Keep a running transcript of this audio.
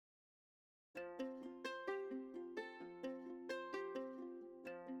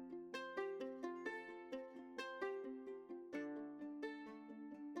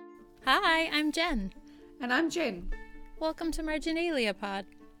Hi, I'm Jen. And I'm Jen, Welcome to Marginalia Pod.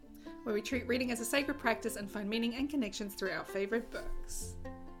 where we treat reading as a sacred practice and find meaning and connections through our favourite books.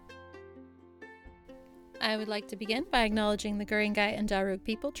 I would like to begin by acknowledging the Guringai and Darug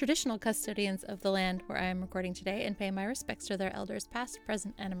people, traditional custodians of the land where I am recording today, and pay my respects to their elders past,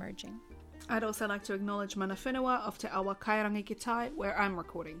 present, and emerging. I'd also like to acknowledge Mana Whenua of Te Awa Kairangi Ki Tai, where I'm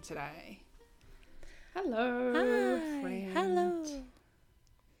recording today. Hello, Hi, friend. hello.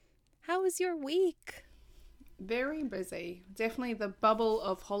 How was your week? Very busy. Definitely the bubble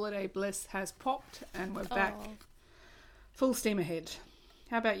of holiday bliss has popped and we're back full steam ahead.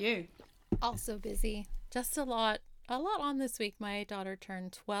 How about you? Also busy. Just a lot on this week. My daughter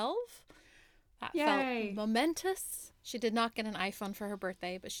turned 12. That Yay. felt momentous. She did not get an iPhone for her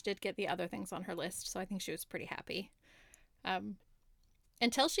birthday, but she did get the other things on her list, so I think she was pretty happy.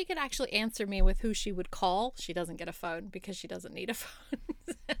 Until she could actually answer me with who she would call, she doesn't get a phone because she doesn't need a phone.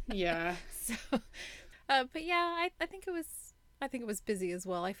 Yeah. So, but yeah, I think it was busy as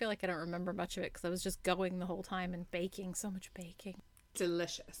well. I feel like I don't remember much of it because I was just going the whole time and baking, so much baking.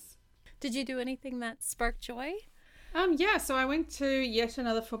 Delicious. Did you do anything that sparked joy? Yeah, so I went to yet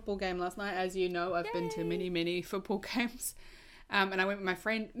another football game last night. As you know, I've been to many football games. And I went with my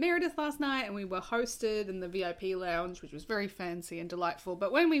friend Meredith last night and we were hosted in the VIP lounge, which was very fancy and delightful.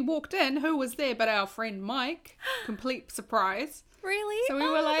 But when we walked in, who was there but our friend Mike? Complete surprise. Really? So we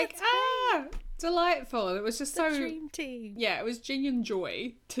were like, delightful. It was just the so... dream team. Yeah, it was genuine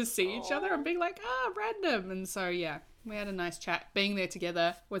joy to see each other and being like, random. And so, yeah, we had a nice chat, being there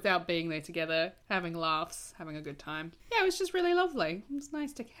together without being there together, having laughs, having a good time. Yeah, it was just really lovely. It was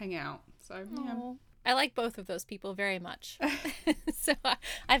nice to hang out. So, yeah. Aww. I like both of those people very much. So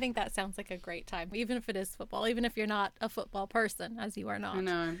I think that sounds like a great time, even if it is football, even if you're not a football person, as you are not. I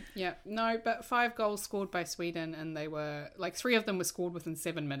know. Yeah. No, but 5 goals scored by Sweden and they were, like, 3 of them were scored within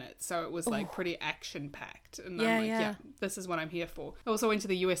 7 minutes. So it was, like, pretty action-packed. And I'm like, yeah, this is what I'm here for. I also went to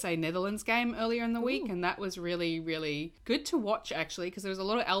the USA-Netherlands game earlier in the week and that was really, really good to watch, actually, because there was a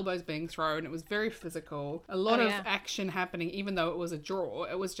lot of elbows being thrown. It was very physical. A lot of action happening, even though it was a draw.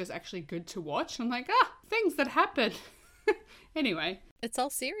 It was just actually good to watch. I'm like, things that happen. Anyway. It's all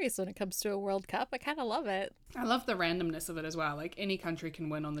serious when it comes to a World Cup. I kind of love it. I love the randomness of it as well. Like, any country can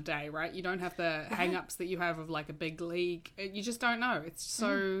win on the day, right? You don't have the hang-ups that you have of, like, a big league. You just don't know. It's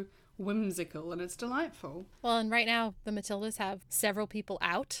so whimsical and it's delightful. Well, and right now, the Matildas have several people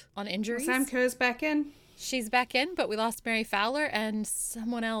out on injuries. Sam Kerr's back in. She's back in, but we lost Mary Fowler and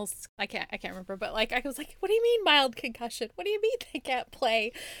someone else. I can't remember, but like I was like, what do you mean mild concussion? What do you mean they can't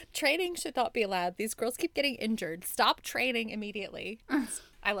play? Training should not be allowed. These girls keep getting injured. Stop training immediately.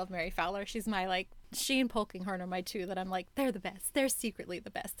 I love Mary Fowler. She's my, like, she and Polkinghorn are my two that I'm like, they're the best. They're secretly the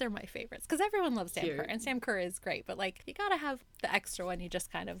best. They're my favorites. Because everyone loves Sam Kerr. And Sam Kerr is great. But, like, you gotta have the extra one you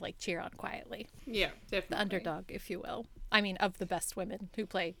just kind of, like, cheer on quietly. Yeah, definitely. The underdog, if you will. I mean, of the best women who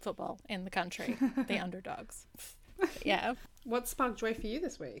play football in the country. The underdogs. Yeah. What sparked joy for you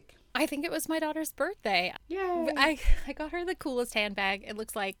this week? I think it was my daughter's birthday. Yay! I got her the coolest handbag. It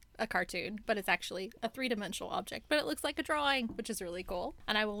looks like a cartoon, but it's actually a 3-dimensional object. But it looks like a drawing, which is really cool.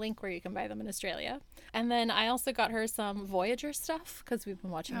 And I will link where you can buy them in Australia. And then I also got her some Voyager stuff because we've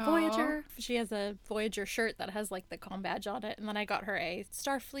been watching Voyager. She has a Voyager shirt that has, like, the comm badge on it. And then I got her a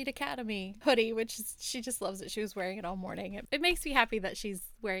Starfleet Academy hoodie, which is, she just loves it. She was wearing it all morning. It makes me happy that she's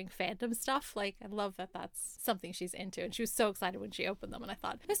wearing fandom stuff. Like, I love that that's something she's into. And she was so excited when she opened them. And I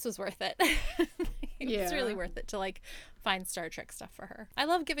thought, this was worth it. It's really worth it to, like, find Star Trek stuff for her. I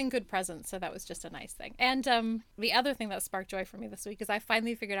love giving good presents, so that was just a nice thing. And the other thing that sparked joy for me this week is I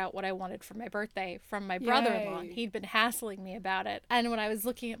finally figured out what I wanted for my birthday from my brother-in-law. He'd been hassling me about it. And when I was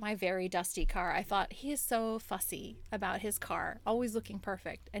looking at my very dusty car, I thought, he is so fussy about his car, always looking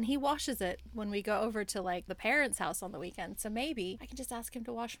perfect. And he washes it when we go over to, like, the parents' house on the weekend. So maybe I can just ask him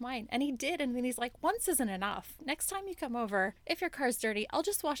to wash mine. And he did. And then he's like, once isn't enough. Next time you come over, if your car's dirty, I'll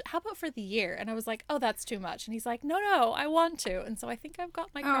just wash it. How about for the year? And I was like, oh, that's too much. And he's like, no, I want to. And so I think I've got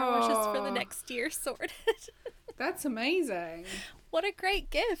my car washes for the next year sorted. That's amazing. What a great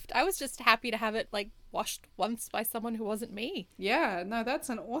gift. I was just happy to have it, like, washed once by someone who wasn't me. Yeah, no, that's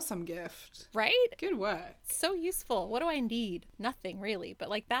an awesome gift. Right? Good work. So useful. What do I need? Nothing, really. But,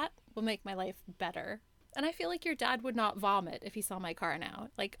 like, that will make my life better. And I feel like your dad would not vomit if he saw my car now.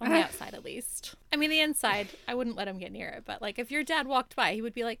 Like, on the outside, at least. I mean, the inside, I wouldn't let him get near it. But, like, if your dad walked by, he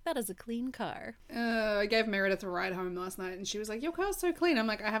would be like, that is a clean car. I gave Meredith a ride home last night, and she was like, your car's so clean. I'm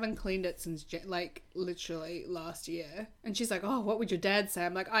like, I haven't cleaned it since, like, literally last year. And she's like, oh, what would your dad say?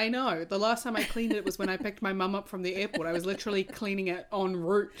 I'm like, I know. The last time I cleaned it was when I picked my mum up from the airport. I was literally cleaning it en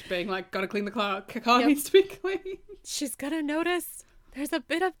route, being like, gotta clean the car. Car needs to be clean. She's gonna notice. There's a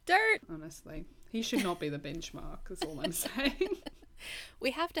bit of dirt. Honestly. He should not be the benchmark, is all I'm saying.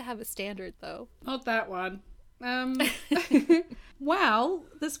 We have to have a standard, though. Not that one. Well,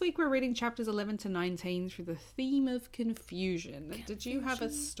 this week we're reading chapters 11 to 19 through the theme of confusion. Did you have a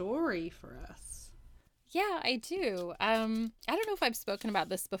story for us? Yeah, I do. I don't know if I've spoken about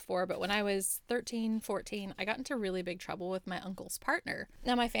this before, but when I was 13, 14, I got into really big trouble with my uncle's partner.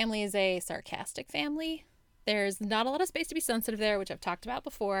 Now, my family is a sarcastic family. There's not a lot of space to be sensitive there, which I've talked about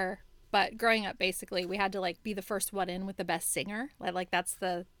before. But growing up, basically, we had to like be the first one in with the best singer. Like that's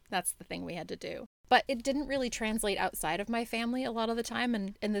the thing we had to do. But it didn't really translate outside of my family a lot of the time.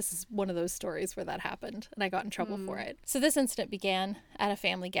 And this is one of those stories where that happened and I got in trouble for it. So this incident began at a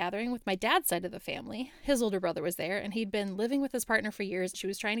family gathering with my dad's side of the family. His older brother was there and he'd been living with his partner for years. She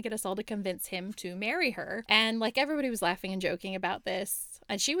was trying to get us all to convince him to marry her. And like everybody was laughing and joking about this.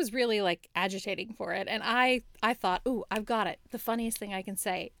 And she was really like agitating for it. And I thought, ooh, I've got it. The funniest thing I can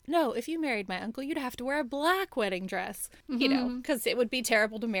say. No, if you married my uncle, you'd have to wear a black wedding dress, you know, because it would be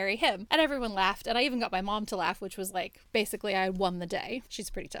terrible to marry him. And everyone laughed. And I even got my mom to laugh, which was like, basically I won the day. She's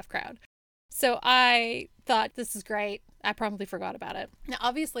a pretty tough crowd. So I thought, this is great. I promptly forgot about it. Now,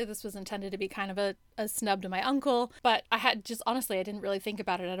 obviously, this was intended to be kind of a snub to my uncle, but I had just, honestly, I didn't really think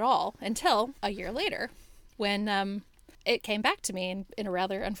about it at all until a year later when it came back to me in a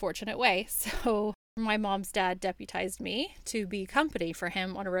rather unfortunate way. So my mom's dad deputized me to be company for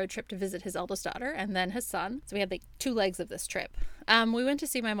him on a road trip to visit his eldest daughter and then his son. So we had like 2 legs of this trip. We went to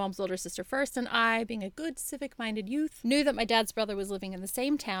see my mom's older sister first, and I, being a good civic-minded youth, knew that my dad's brother was living in the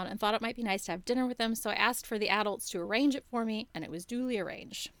same town and thought it might be nice to have dinner with him, so I asked for the adults to arrange it for me, and it was duly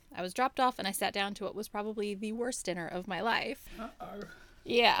arranged. I was dropped off and I sat down to what was probably the worst dinner of my life. Uh-oh.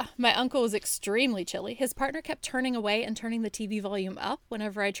 Yeah, my uncle was extremely chilly. His partner kept turning away and turning the TV volume up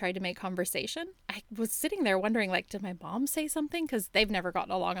whenever I tried to make conversation. I was sitting there wondering, like, did my mom say something? Because they've never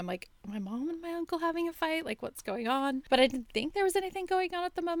gotten along. I'm like, are my mom and my uncle having a fight? Like, what's going on? But I didn't think there was anything going on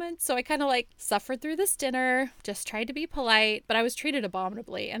at the moment. So I kind of like suffered through this dinner, just tried to be polite, but I was treated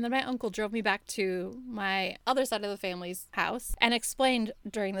abominably. And then my uncle drove me back to my other side of the family's house and explained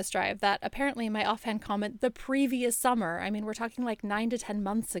during this drive that apparently my offhand comment the previous summer, I mean, we're talking like 9 to 10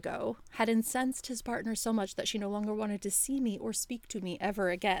 months ago, had incensed his partner so much that she no longer wanted to see me or speak to me ever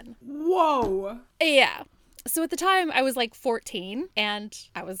again. Whoa! Yeah. So at the time, I was like 14, and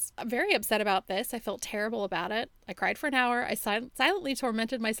I was very upset about this. I felt terrible about it. I cried for an hour. I silently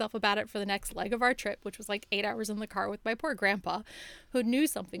tormented myself about it for the next leg of our trip, which was like 8 hours in the car with my poor grandpa, who knew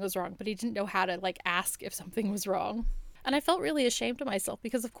something was wrong, but he didn't know how to like ask if something was wrong. And I felt really ashamed of myself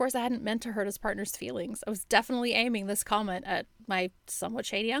because, of course, I hadn't meant to hurt his partner's feelings. I was definitely aiming this comment at my somewhat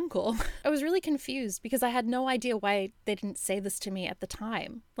shady uncle. I was really confused because I had no idea why they didn't say this to me at the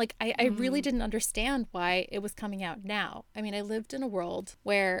time. Like, I really didn't understand why it was coming out now. I mean, I lived in a world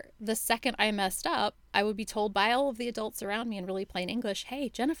where the second I messed up, I would be told by all of the adults around me in really plain English, hey,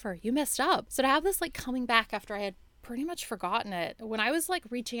 Jennifer, you messed up. So to have this like coming back after I had pretty much forgotten it. When I was like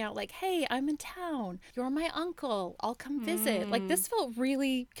reaching out like, hey, I'm in town. You're my uncle. I'll come visit. Like this felt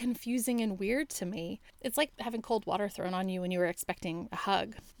really confusing and weird to me. It's like having cold water thrown on you when you were expecting a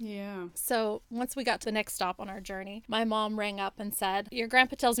hug. Yeah. So once we got to the next stop on our journey, my mom rang up and said, your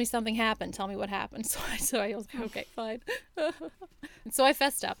grandpa tells me something happened. Tell me what happened. So I was like, okay, fine. So I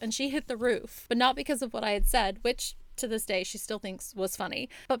fessed up and she hit the roof, but not because of what I had said, which to this day she still thinks was funny,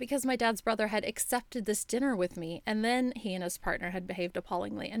 but because my dad's brother had accepted this dinner with me, and then he and his partner had behaved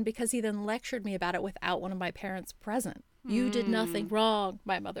appallingly, and because he then lectured me about it without one of my parents present. You did nothing wrong,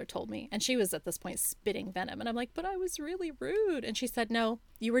 my mother told me, and she was at this point spitting venom, and I'm like, but I was really rude. And she said, no,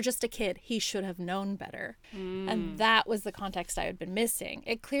 you were just a kid. He should have known better. And that was the context I had been missing.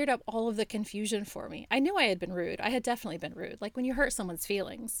 It cleared up all of the confusion for me. I knew I had been rude. I had definitely been rude. Like when you hurt someone's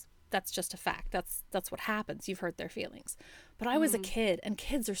feelings, that's just a fact. That's what happens. You've hurt their feelings. But I was a kid, and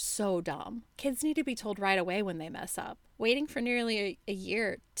kids are so dumb. Kids need to be told right away when they mess up. Waiting for nearly a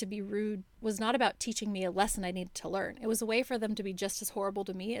year to be rude was not about teaching me a lesson I needed to learn. It was a way for them to be just as horrible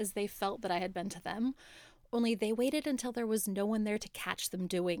to me as they felt that I had been to them. Only they waited until there was no one there to catch them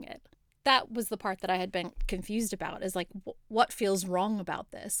doing it. That was the part that I had been confused about, is like, what feels wrong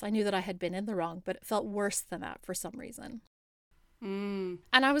about this? I knew that I had been in the wrong, but it felt worse than that for some reason. And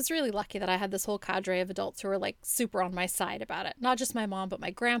I was really lucky that I had this whole cadre of adults who were like super on my side about it. Not just my mom, but my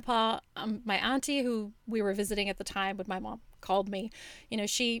grandpa, my auntie who we were visiting at the time when my mom called me. You know,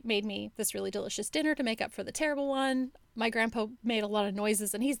 she made me this really delicious dinner to make up for the terrible one. My grandpa made a lot of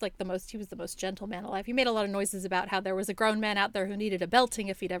noises, and he was the most gentle man alive. He made a lot of noises about how there was a grown man out there who needed a belting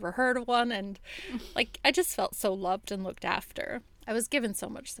if he'd ever heard of one. And like, I just felt so loved and looked after. I was given so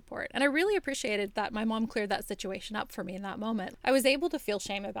much support. And I really appreciated that my mom cleared that situation up for me in that moment. I was able to feel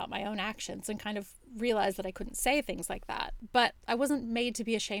shame about my own actions and kind of realize that I couldn't say things like that. But I wasn't made to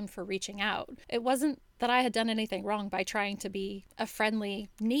be ashamed for reaching out. It wasn't that I had done anything wrong by trying to be a friendly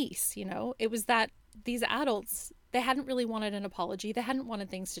niece, you know? It was that these adults, they hadn't really wanted an apology. They hadn't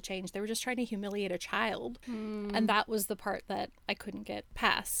wanted things to change. They were just trying to humiliate a child. And that was the part that I couldn't get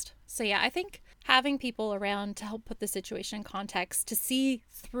past. So yeah, I think having people around to help put the situation in context, to see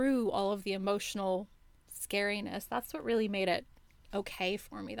through all of the emotional scariness, that's what really made it okay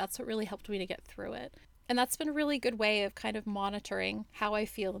for me. That's what really helped me to get through it. And that's been a really good way of kind of monitoring how I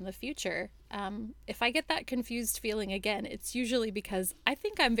feel in the future. If I get that confused feeling again, it's usually because I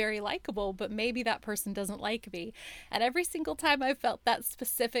think I'm very likable, but maybe that person doesn't like me. And every single time I've felt that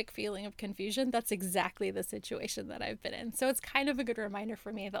specific feeling of confusion, that's exactly the situation that I've been in. So it's kind of a good reminder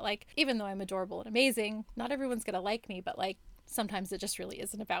for me that, like, even though I'm adorable and amazing, not everyone's going to like me, but like, sometimes it just really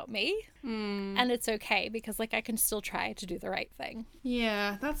isn't about me. And it's okay because, like, I can still try to do the right thing.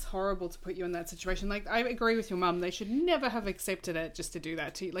 Yeah, that's horrible to put you in that situation. Like, I agree with your mum. They should never have accepted it just to do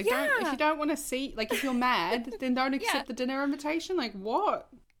that to you. Like, don't, if you don't want to see, like, if you're mad, then don't accept the dinner invitation. Like, what?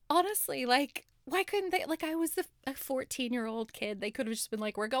 Honestly, like, why couldn't they? Like, I was a 14-year-old kid. They could have just been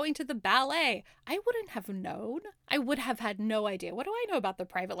like, we're going to the ballet. I wouldn't have known. I would have had no idea. What do I know about the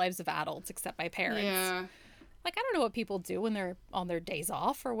private lives of adults except my parents? Yeah. Like, I don't know what people do when they're on their days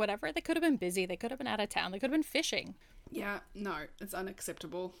off or whatever. They could have been busy. They could have been out of town. They could have been fishing. Yeah, no, it's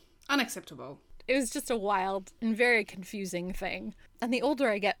unacceptable. Unacceptable. It was just a wild and very confusing thing. And the older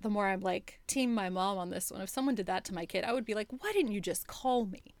I get, the more I'm like, team my mom on this one. If someone did that to my kid, I would be like, why didn't you just call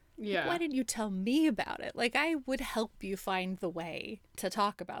me? Yeah. Why didn't you tell me about it? Like, I would help you find the way to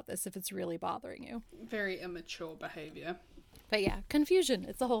talk about this if it's really bothering you. Very immature behaviour. But yeah, confusion.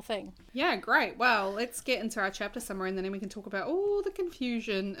 It's the whole thing. Yeah, great. Well, let's get into our chapter summary and then we can talk about all the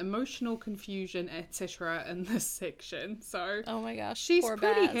confusion, emotional confusion, etc. in this section. So, oh my gosh, she's poor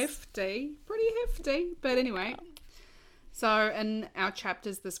pretty Baz. hefty. Pretty hefty. But anyway. So, in our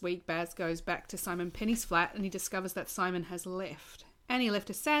chapters this week, Baz goes back to Simon Penny's flat and he discovers that Simon has left. And he left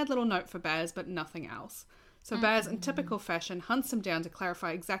a sad little note for Baz, but nothing else. So Baz, in typical fashion, hunts him down to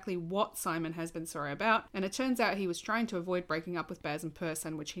clarify exactly what Simon has been sorry about, and it turns out he was trying to avoid breaking up with Baz in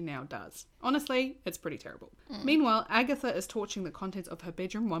person, which he now does. Honestly, it's pretty terrible. Meanwhile, Agatha is torching the contents of her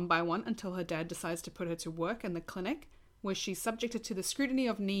bedroom one by one until her dad decides to put her to work in the clinic, where she's subjected to the scrutiny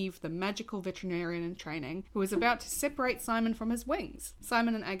of Neve, the magical veterinarian in training, who is about to separate Simon from his wings.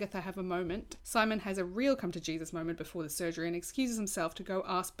 Simon and Agatha have a moment. Simon has a real come-to-Jesus moment before the surgery and excuses himself to go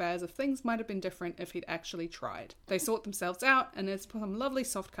ask Baz if things might have been different if he'd actually tried. They sort themselves out, and there's some lovely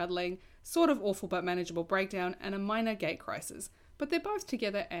soft cuddling, sort of awful but manageable breakdown, and a minor gate crisis. But they're both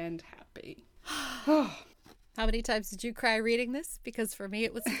together and happy. How many times did you cry reading this? Because for me,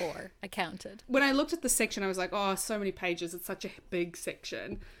 it was 4. I counted. When I looked at the section, I was like, oh, so many pages. It's such a big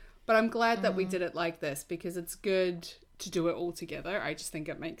section. But I'm glad that we did it like this because it's good to do it all together. I just think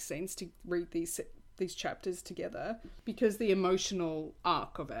it makes sense to read these chapters together because the emotional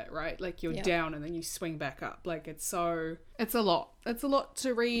arc of it, right? Like you're down and then you swing back up. Like it's a lot. It's a lot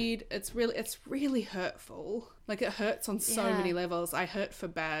to read. It's really hurtful. Like it hurts on so many levels. I hurt for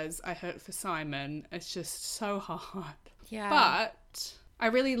Baz. I hurt for Simon. It's just so hard. Yeah. But I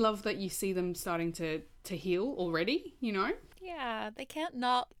really love that you see them starting to heal already, you know? Yeah, they can't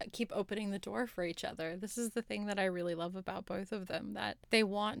not keep opening the door for each other. This is the thing that I really love about both of them, that they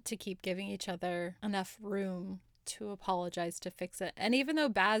want to keep giving each other enough room to apologize, to fix it. And even though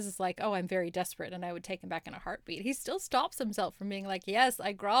Baz is like, oh, I'm very desperate and I would take him back in a heartbeat, he still stops himself from being like, yes,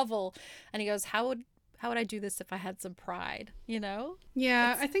 I grovel. And he goes, how would I do this if I had some pride, you know?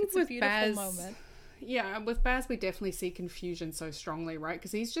 Yeah, I think it's with a beautiful Baz, moment. Yeah, with Baz we definitely see confusion so strongly, right?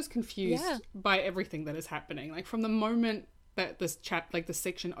 Because he's just confused by everything that is happening. Like from the moment that this this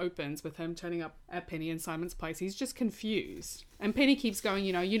section opens with him turning up at Penny and Simon's place, he's just confused. And Penny keeps going,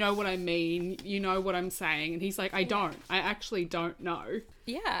 you know what I mean, you know what I'm saying. And he's like, I actually don't know.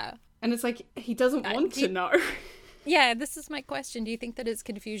 Yeah. And it's like, he doesn't want to know. Yeah, this is my question. Do you think that his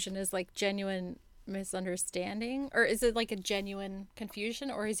confusion is like genuine misunderstanding, or is it like a genuine confusion,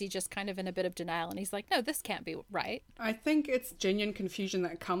 or is he just kind of in a bit of denial and he's like, no, this can't be right? I think it's genuine confusion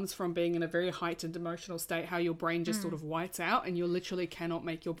that comes from being in a very heightened emotional state, how your brain just sort of whites out and you literally cannot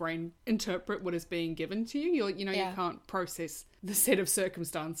make your brain interpret what is being given to you. You can't process the set of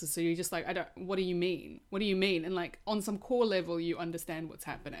circumstances, so you're just like, what do you mean, and like on some core level you understand what's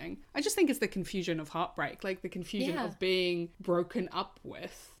happening. I just think it's the confusion of heartbreak, like the confusion of being broken up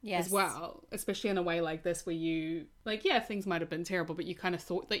with as well, especially in a way like this where you like, things might have been terrible but you kind of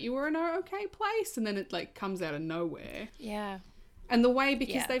thought that you were in an okay place and then it like comes out of nowhere. And the way,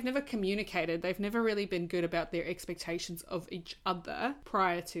 because they've never communicated, they've never really been good about their expectations of each other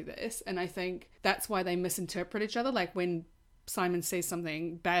prior to this. And I think that's why they misinterpret each other. Like when Simon says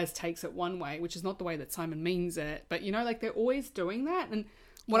something, Baz takes it one way, which is not the way that Simon means it. But, you know, like they're always doing that. And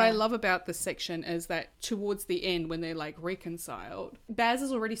what I love about this section is that towards the end, when they're like reconciled, Baz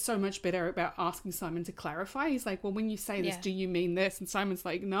is already so much better about asking Simon to clarify. He's like, well, when you say this, do you mean this? And Simon's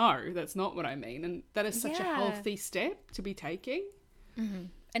like, no, that's not what I mean. And that is such a healthy step to be taking. Mm-hmm.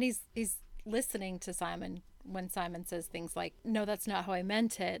 And he's listening to Simon when Simon says things like, no, that's not how I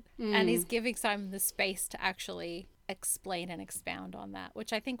meant it. And he's giving Simon the space to actually explain and expound on that,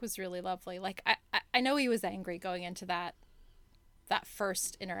 which I think was really lovely. Like, I know he was angry going into that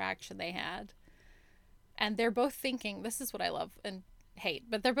first interaction they had, and they're both thinking, this is what I love and hate,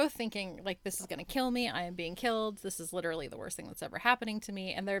 but they're both thinking like, this is going to kill me, I am being killed, this is literally the worst thing that's ever happening to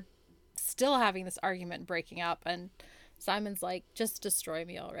me, and they're still having this argument, breaking up, and Simon's like, just destroy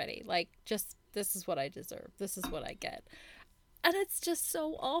me already, like, just, this is what I deserve, this is what I get. And it's just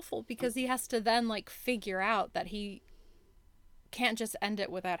so awful because he has to then like figure out that he can't just end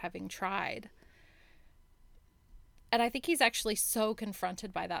it without having tried. And I think he's actually so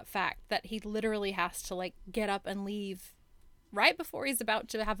confronted by that fact that he literally has to like get up and leave right before he's about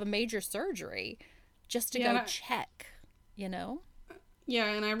to have a major surgery just to go check, you know? Yeah,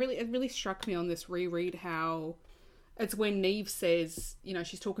 and it really struck me on this reread how it's when Neve says, you know,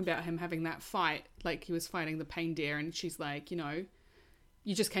 she's talking about him having that fight, like he was fighting the pain deer, and she's like, you know,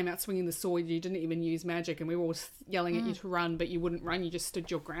 you just came out swinging the sword, you didn't even use magic, and we were all yelling at you to run, but you wouldn't run, you just stood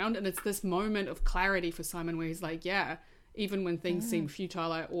your ground. And it's this moment of clarity for Simon where he's like, yeah, even when things seem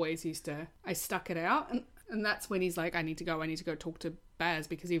futile, I stuck it out. And that's when he's like, I need to go talk to Baz,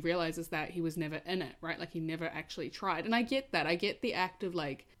 because he realizes that he was never in it, right? Like he never actually tried. And I get that. I get the act of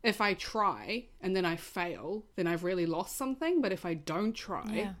like, if I try and then I fail, then I've really lost something. But if I don't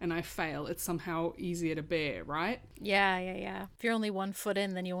try and I fail, it's somehow easier to bear, right? Yeah. If you're only 1 foot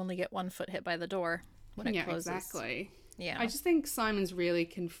in, then you only get 1 foot hit by the door when it closes. Yeah, exactly. Yeah. I just think Simon's really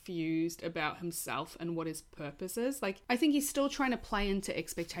confused about himself and what his purpose is. Like, I think he's still trying to play into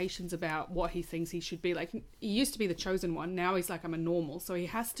expectations about what he thinks he should be. Like, he used to be the chosen one. Now he's like, I'm a normal. So he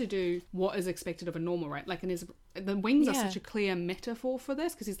has to do what is expected of a normal, right? Like, the wings are such a clear metaphor for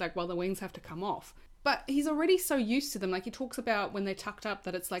this, because he's like, well, the wings have to come off. But he's already so used to them. Like, he talks about when they're tucked up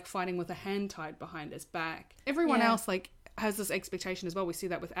that it's like fighting with a hand tied behind his back. Everyone else, like, has this expectation as well. We see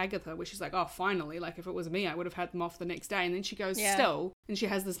that with Agatha, where she's like, oh, finally, like if it was me, I would have had them off the next day. And then she goes still, and she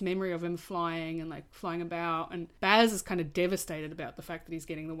has this memory of him flying and like flying about. And Baz is kind of devastated about the fact that he's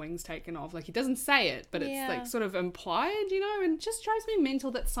getting the wings taken off. Like he doesn't say it, but it's like sort of implied, you know, and it just drives me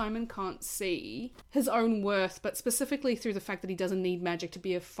mental that Simon can't see his own worth, but specifically through the fact that he doesn't need magic to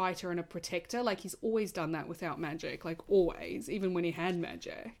be a fighter and a protector. Like he's always done that without magic, like always, even when he had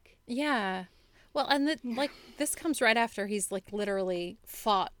magic. Yeah. Well, and like this comes right after he's like literally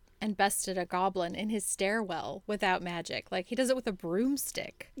fought and bested a goblin in his stairwell without magic. Like he does it with a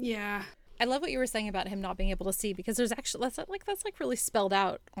broomstick. Yeah. I love what you were saying about him not being able to see, because there's actually that's like really spelled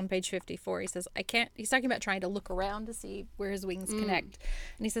out on page 54. He says, he's talking about trying to look around to see where his wings connect.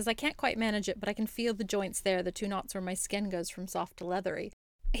 And he says, I can't quite manage it, but I can feel the joints there, the 2 knots where my skin goes from soft to leathery.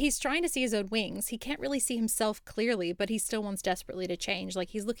 He's trying to see his own wings. He can't really see himself clearly, but he still wants desperately to change. Like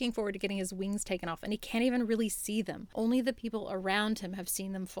he's looking forward to getting his wings taken off, and he can't even really see them. Only the people around him have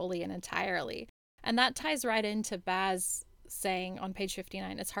seen them fully and entirely. And that ties right into Baz saying on page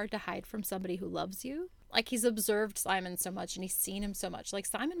 59, it's hard to hide from somebody who loves you. Like he's observed Simon so much and he's seen him so much. Like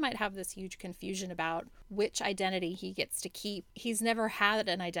Simon might have this huge confusion about which identity he gets to keep. He's never had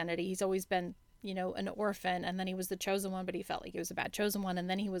an identity. He's always been, you know, an orphan, and then he was the chosen one, but he felt like he was a bad chosen one, and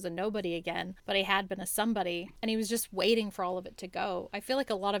then he was a nobody again, but he had been a somebody, and he was just waiting for all of it to go. I feel like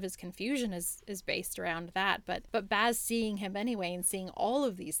a lot of his confusion is based around that, but Baz seeing him anyway and seeing all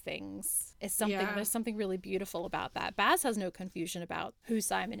of these things is something, there's something really beautiful about that. Baz has no confusion about who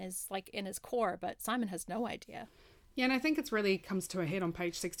Simon is, like in his core, but Simon has no idea. Yeah, and I think it's really comes to a head on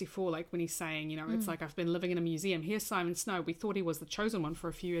page 64, like when he's saying, you know, it's like, I've been living in a museum. Here's Simon Snow. We thought he was the chosen one for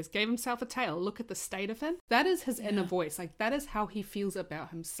a few years. Gave himself a tail. Look at the state of him. That is his inner voice. Like, that is how he feels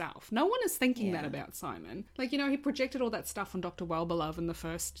about himself. No one is thinking that about Simon. Like, you know, he projected all that stuff on Dr. Wellbeloved in the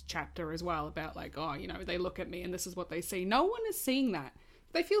first chapter as well about like, oh, you know, they look at me and this is what they see. No one is seeing that.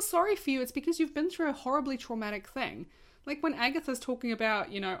 If they feel sorry for you, it's because you've been through a horribly traumatic thing. Like when Agatha's talking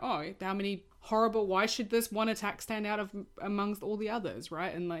about, you know, oh, how many horrible, why should this one attack stand out amongst all the others,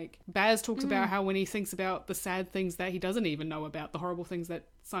 right? And like Baz talks about how when he thinks about the sad things that he doesn't even know about, the horrible things that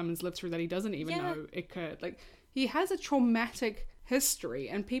Simon's lived through that he doesn't even know occurred. Like he has a traumatic history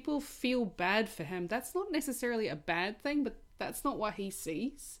and people feel bad for him. That's not necessarily a bad thing, but that's not what he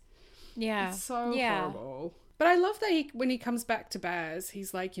sees. Yeah. It's so horrible. But I love that when he comes back to Baz,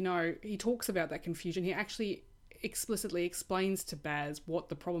 he's like, he talks about that confusion. He actually explicitly explains to Baz what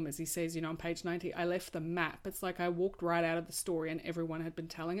the problem is. He says, on page 90, I left the map. It's like I walked right out of the story and everyone had been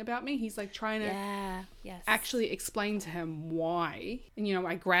telling about me. He's like trying to actually explain to him why. And,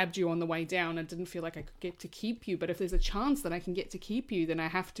 I grabbed you on the way down and didn't feel like I could get to keep you. But if there's a chance that I can get to keep you, then I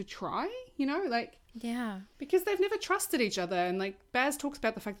have to try, Yeah. Because they've never trusted each other. And Baz talks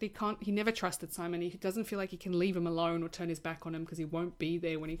about the fact that he never trusted Simon. He doesn't feel like he can leave him alone or turn his back on him because he won't be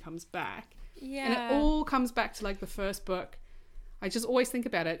there when he comes back. Yeah. And it all comes back to the first book. I just always think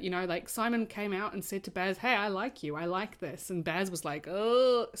about it, Simon came out and said to Baz, hey, I like you. I like this. And Baz was like,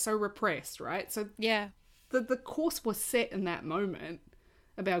 oh, so repressed, right? So yeah, the course was set in that moment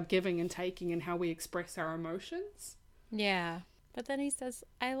about giving and taking and how we express our emotions. Yeah. But then he says,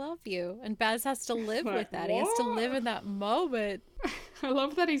 I love you. And Baz has to live with that. What? He has to live in that moment. I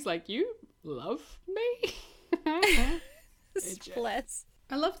love that he's like, you love me? Bless.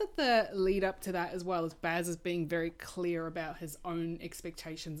 I love that the lead up to that as well is Baz is being very clear about his own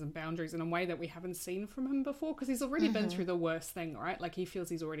expectations and boundaries in a way that we haven't seen from him before, because he's already been through the worst thing, right? He feels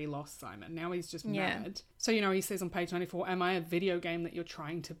he's already lost Simon. Now he's just mad. So, he says on page 94, am I a video game that you're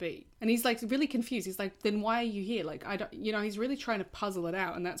trying to be? And he's really confused. He's like, then why are you here? I don't, he's really trying to puzzle it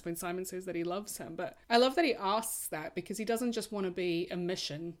out. And that's when Simon says that he loves him. But I love that he asks that because he doesn't just want to be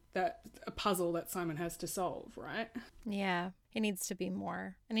a puzzle that Simon has to solve, right? Yeah. He needs to be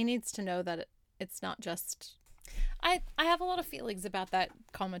more. And he needs to know that it's not just... I have a lot of feelings about that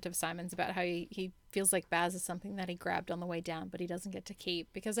comment of Simon's about how he feels like Baz is something that he grabbed on the way down, but he doesn't get to keep.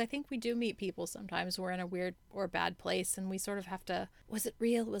 Because I think we do meet people sometimes who are in a weird or bad place, and we sort of have to, was it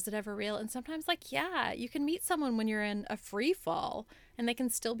real? Was it ever real? And sometimes, you can meet someone when you're in a free fall, and they can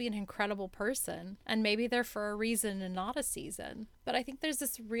still be an incredible person. And maybe they're for a reason and not a season. But I think there's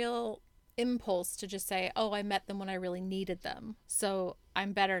this real impulse to just say, oh, I met them when I really needed them, so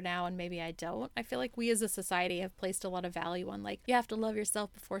I'm better now and maybe I don't. I feel like we as a society have placed a lot of value on you have to love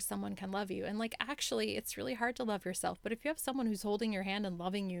yourself before someone can love you, and actually it's really hard to love yourself, but if you have someone who's holding your hand and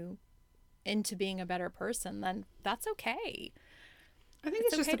loving you into being a better person, then that's okay. I think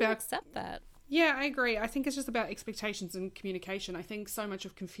it's just okay about to accept that. Yeah, I agree. I think it's just about expectations and communication. I think so much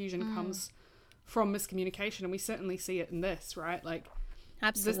of confusion comes from miscommunication, and we certainly see it in this, right?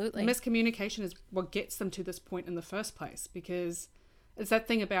 Absolutely. Miscommunication is what gets them to this point in the first place, because it's that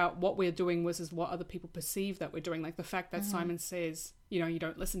thing about what we're doing versus what other people perceive that we're doing. The fact that Simon says, you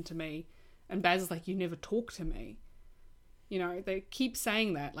don't listen to me, and Baz is like, you never talk to me. They keep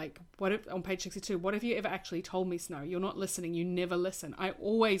saying that. What if, on page 62, what have you ever actually told me, Snow? You're not listening. You never listen. I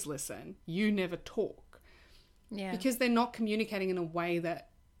always listen. You never talk. Yeah. Because they're not communicating in a way that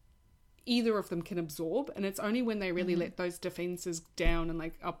either of them can absorb, and it's only when they really let those defenses down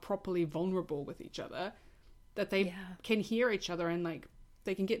and are properly vulnerable with each other that they can hear each other, and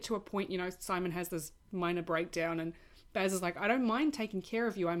they can get to a point. Simon has this minor breakdown and Baz is like, I don't mind taking care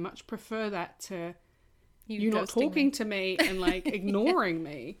of you, I much prefer that to you not talking to me and ignoring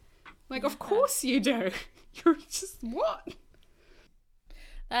me. Of course you do. You're just what?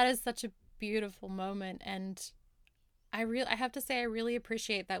 That is such a beautiful moment, and I have to say I really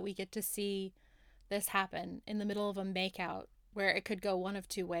appreciate that we get to see this happen in the middle of a makeout where it could go one of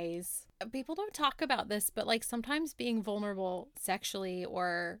two ways. People don't talk about this, but sometimes being vulnerable sexually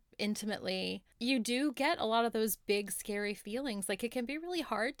or intimately, you do get a lot of those big scary feelings. It can be really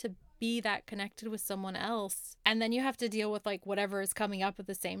hard to be that connected with someone else, and then you have to deal with whatever is coming up at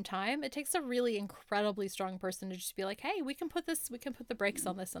the same time. It takes a really incredibly strong person to just be like, hey, we can put the brakes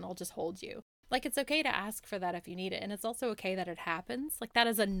on this and I'll just hold you. It's okay to ask for that if you need it. And it's also okay that it happens. That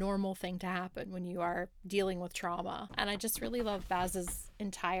is a normal thing to happen when you are dealing with trauma. And I just really love Baz's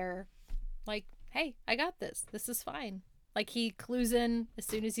entire, hey, I got this. This is fine. He clues in as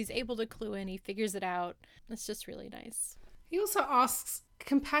soon as he's able to clue in. He figures it out. It's just really nice. He also asks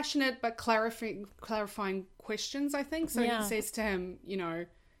compassionate but clarifying questions, I think. So he says to him,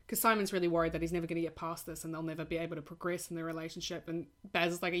 because Simon's really worried that he's never going to get past this and they'll never be able to progress in their relationship. And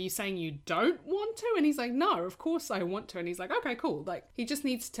Baz is like, are you saying you don't want to? And he's like, no, of course I want to. And he's like, okay, cool. He just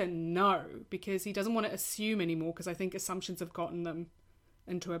needs to know, because he doesn't want to assume anymore, because I think assumptions have gotten them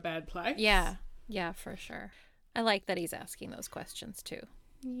into a bad place. Yeah, for sure. I like that he's asking those questions too.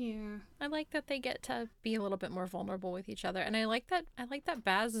 Yeah. I like that they get to be a little bit more vulnerable with each other. And I like that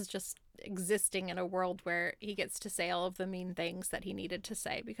Baz is just existing in a world where he gets to say all of the mean things that he needed to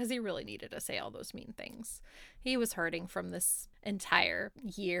say, because he really needed to say all those mean things. He was hurting from this entire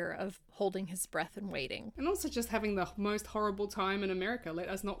year of holding his breath and waiting. And also just having the most horrible time in America. Let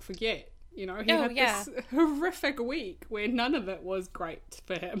us not forget. He had this horrific week where none of it was great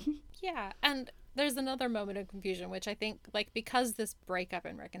for him. Yeah, and there's another moment of confusion, which I think, like, because this breakup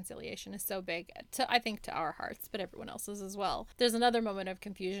and reconciliation is so big, I think to our hearts, but everyone else's as well. There's another moment of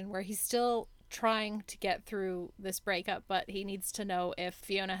confusion where he's still trying to get through this breakup, but he needs to know if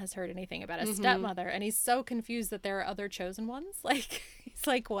Fiona has heard anything about his stepmother, and he's so confused that there are other chosen ones. Like, he's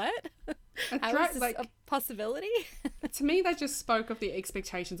like, what? How is this a possibility? To me, that just spoke of the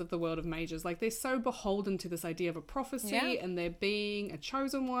expectations of the world of mages. Like, they're so beholden to this idea of a prophecy and there being a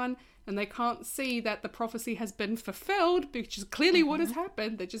chosen one, and they can't see that the prophecy has been fulfilled, which is clearly what has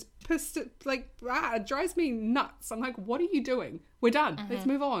happened. They're just pissed at, it drives me nuts. I'm like, what are you doing? We're done. Let's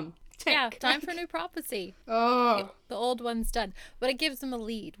move on. Tick. Yeah, time for new prophecy. Oh, the old one's done, but it gives him a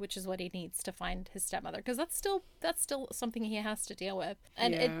lead, which is what he needs to find his stepmother, because that's still something he has to deal with.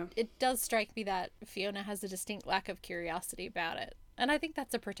 And it does strike me that Fiona has a distinct lack of curiosity about it. And I think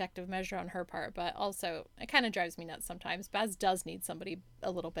that's a protective measure on her part, but also it kind of drives me nuts sometimes. Baz does need somebody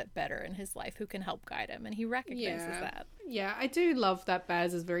a little bit better in his life who can help guide him, and he recognizes that. Yeah, I do love that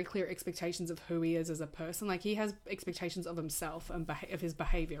Baz has very clear expectations of who he is as a person. Like, he has expectations of himself and of his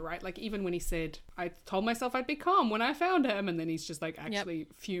behavior, right? Like, even when he said, I told myself I'd be calm when I found him, and then he's just, like, actually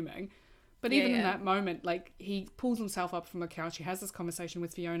fuming. But even in that moment, like, he pulls himself up from a couch. He has this conversation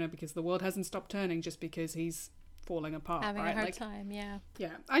with Fiona because the world hasn't stopped turning just because he's falling apart, having right? a hard time. Yeah,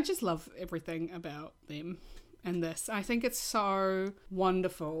 I just love everything about them and this. I think it's so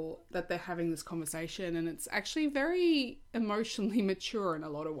wonderful that they're having this conversation, and it's actually very emotionally mature in a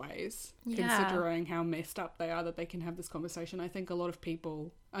lot of ways, considering how messed up they are, that they can have this conversation. I think a lot of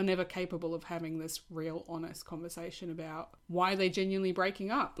people are never capable of having this real honest conversation about why they're genuinely breaking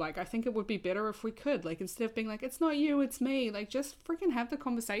up. Like, I think it would be better if we could, like, instead of being like, it's not you, it's me, like, just freaking have the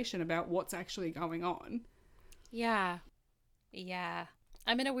conversation about what's actually going on. Yeah.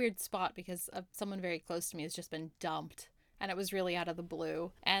 I'm in a weird spot because someone very close to me has just been dumped, and it was really out of the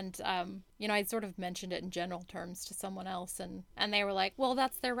blue. And, I'd sort of mentioned it in general terms to someone else, and they were like, well,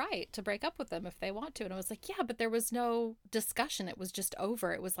 that's their right to break up with them if they want to. And I was like, yeah, but there was no discussion. It was just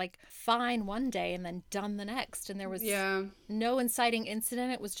over. It was like fine one day and then done the next. And there was no inciting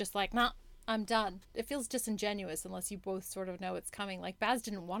incident. It was just like, nah, I'm done. It feels disingenuous unless you both sort of know it's coming. Like, Baz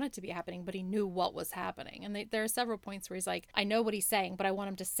didn't want it to be happening, but he knew what was happening. And there are several points where he's like, I know what he's saying, but I want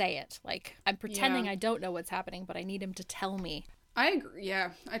him to say it. Like, I'm pretending I don't know what's happening, but I need him to tell me. I agree. Yeah,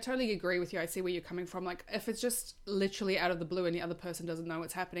 I totally agree with you. I see where you're coming from. Like, if it's just literally out of the blue and the other person doesn't know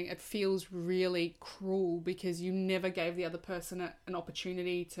what's happening, it feels really cruel because you never gave the other person an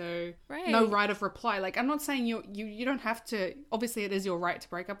opportunity to no right of reply. Like, I'm not saying you don't have to. Obviously, it is your right to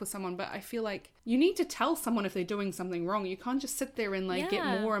break up with someone, but I feel like you need to tell someone if they're doing something wrong. You can't just sit there and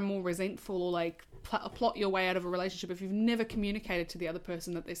get more and more resentful or like plot your way out of a relationship if you've never communicated to the other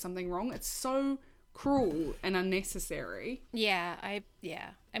person that there's something wrong. It's so cruel and unnecessary. I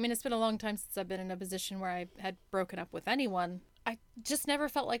mean, it's been a long time since I've been in a position where I had broken up with anyone. I just never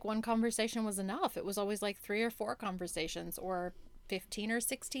felt like one conversation was enough. It was always like 3 or 4 conversations, or 15 or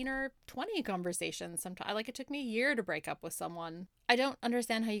 16 or 20 conversations. Sometimes, like, it took me a year to break up with someone. I don't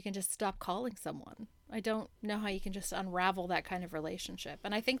understand how you can just stop calling someone. I don't know how you can just unravel that kind of relationship.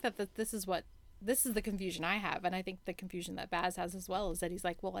 And I think that this is the confusion I have, and I think the confusion that Baz has as well, is that he's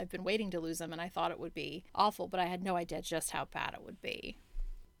like, well, I've been waiting to lose him, and I thought it would be awful, but I had no idea just how bad it would be.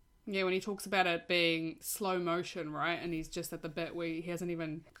 Yeah, when he talks about it being slow motion, right, and he's just at the bit where he hasn't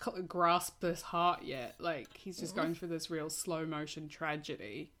even grasped his heart yet, like, he's just going through this real slow motion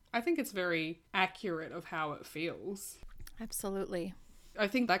tragedy. I think it's very accurate of how it feels. Absolutely. I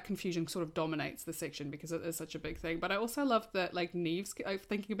think that confusion sort of dominates the section because it is such a big thing. But I also love that, like, I'm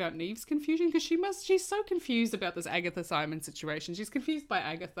thinking about Neve's confusion because she's so confused about this Agatha Simon situation. She's confused by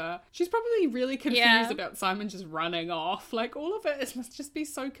Agatha. She's probably really confused about Simon just running off. Like, all of it must just be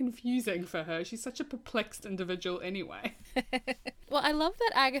so confusing for her. She's such a perplexed individual anyway. Well, I love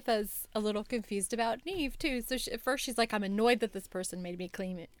that Agatha's a little confused about Neve too. So at first she's like, I'm annoyed that this person made me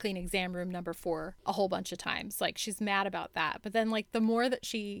clean exam room number 4 a whole bunch of times. Like, she's mad about that. But then, like, the more that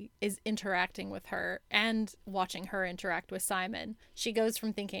she is interacting with her and watching her interact with Simon, she goes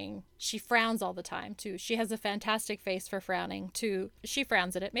from thinking she frowns all the time to she has a fantastic face for frowning to she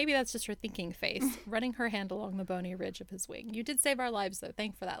frowns at it. Maybe that's just her thinking face, running her hand along the bony ridge of his wing. You did save our lives, though.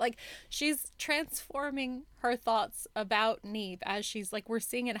 Thank for that. Like, she's transforming her thoughts about Neve as she's like, we're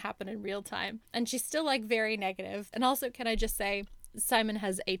seeing it happen in real time. And she's still like very negative. And also, can I just say, Simon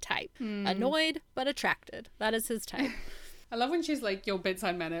has a type. Annoyed but attracted. That is his type. I love when she's like, your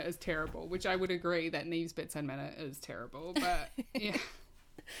bedside manner is terrible, which I would agree that Neve's bedside manner is terrible, but yeah.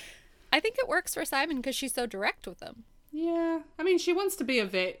 I think it works for Simon because she's so direct with him. Yeah. I mean, she wants to be a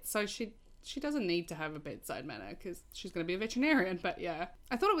vet, so she doesn't need to have a bedside manner because she's going to be a veterinarian, but yeah.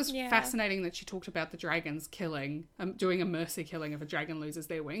 I thought it was fascinating that she talked about the dragons killing, doing a mercy killing if a dragon loses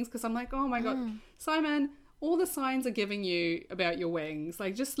their wings, because I'm like, oh my God, Simon, all the signs are giving you about your wings.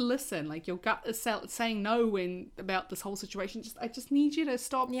 Like, just listen. Like, your gut is saying no about this whole situation. I just need you to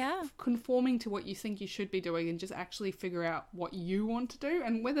stop conforming to what you think you should be doing and just actually figure out what you want to do,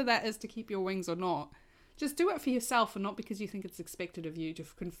 and whether that is to keep your wings or not. Just do it for yourself and not because you think it's expected of you to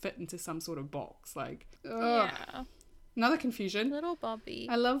fit into some sort of box. Like, ugh. Yeah. Another confusion. Little Bobby.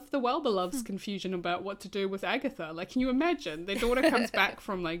 I love the well-beloved's confusion about what to do with Agatha. Like, can you imagine? Their daughter comes back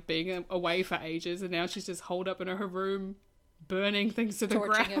from, like, being away for ages, and now she's just holed up in her room, burning things to the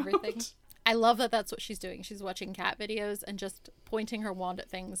ground. Torching everything. I love that that's what she's doing. She's watching cat videos and just pointing her wand at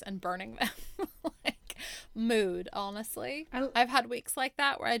things and burning them. Like, mood, honestly. I've had weeks like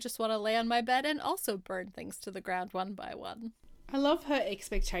that where I just want to lay on my bed and also burn things to the ground one by one. I love her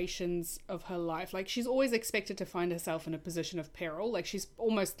expectations of her life. Like, she's always expected to find herself in a position of peril. Like, she's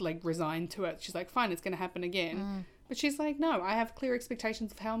almost, like, resigned to it. She's like, fine, it's going to happen again. But she's like, no, I have clear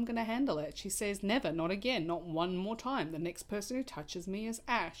expectations of how I'm going to handle it. She says, never, not again, not one more time. The next person who touches me is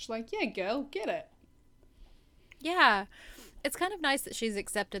Ash. Like, yeah, girl, get it. Yeah. It's kind of nice that she's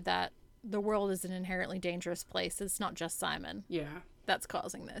accepted that the world is an inherently dangerous place. It's not just Simon. Yeah. That's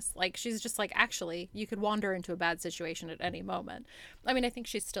causing this. Like, she's just like, actually, you could wander into a bad situation at any moment. I mean, I think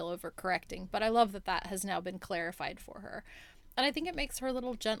she's still overcorrecting, but I love that that has now been clarified for her. And I think it makes her a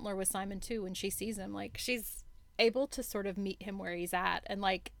little gentler with Simon too when she sees him. Like, she's able to sort of meet him where he's at, and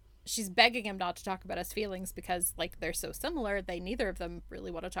like, she's begging him not to talk about his feelings because, like, they're so similar. Neither of them really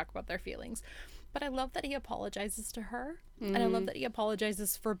want to talk about their feelings. But I love that he apologizes to her. And I love that he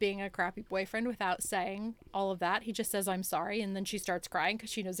apologizes for being a crappy boyfriend without saying all of that. He just says, I'm sorry. And then she starts crying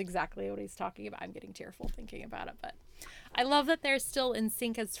because she knows exactly what he's talking about. I'm getting tearful thinking about it. But I love that they're still in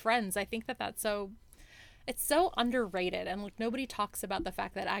sync as friends. I think that it's so underrated. And like, nobody talks about the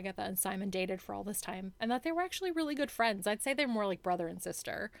fact that Agatha and Simon dated for all this time and that they were actually really good friends. I'd say they're more like brother and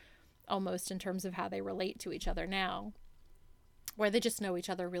sister almost in terms of how they relate to each other now, where they just know each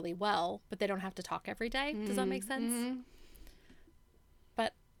other really well, but they don't have to talk every day. Does that make sense?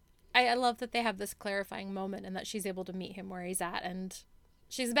 But I love that they have this clarifying moment and that she's able to meet him where he's at, and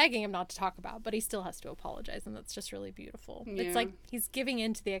she's begging him not to talk about, but he still has to apologize, and that's just really beautiful. Yeah. It's like he's giving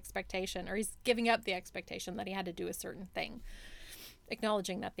in to the expectation, or he's giving up the expectation that he had to do a certain thing,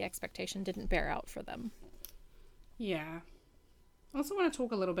 acknowledging that the expectation didn't bear out for them. Yeah. I also want to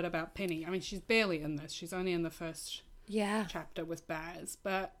talk a little bit about Penny. I mean, she's barely in this. She's only in the first chapter with Baz,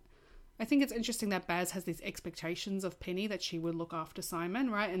 but I think it's interesting that Baz has these expectations of Penny that she would look after Simon,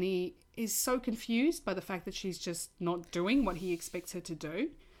 right? And he is so confused by the fact that she's just not doing what he expects her to do.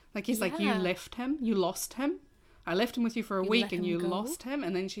 Like, he's like, you left him, you lost him. I left him with you for a week and you lost him.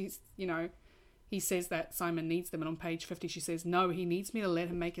 And then she's, he says that Simon needs them. And on page 50, she says, no, he needs me to let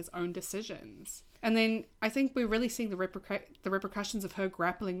him make his own decisions. And then I think we're really seeing the repercussions of her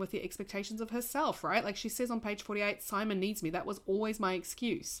grappling with the expectations of herself, right? Like, she says on page 48, Simon needs me. That was always my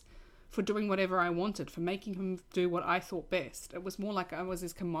excuse for doing whatever I wanted, for making him do what I thought best. It was more like I was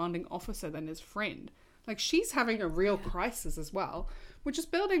his commanding officer than his friend. Like, she's having a real crisis as well, which is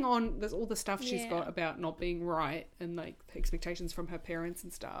building on all the stuff she's got about not being right and, like, the expectations from her parents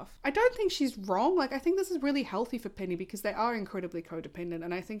and stuff. I don't think she's wrong. Like, I think this is really healthy for Penny because they are incredibly codependent,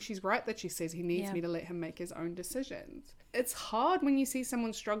 and I think she's right that she says he needs me to let him make his own decisions. It's hard when you see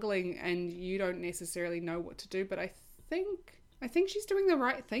someone struggling and you don't necessarily know what to do, but I think she's doing the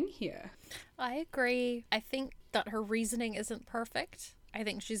right thing here. I agree. I think that her reasoning isn't perfect. I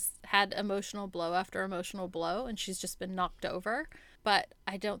think she's had emotional blow after emotional blow and she's just been knocked over. But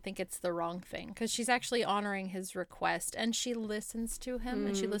I don't think it's the wrong thing because she's actually honoring his request and she listens to him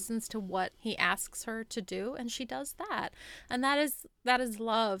and she listens to what he asks her to do and she does that. And that is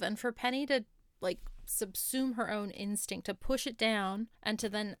love. And for Penny to, like, subsume her own instinct, to push it down and to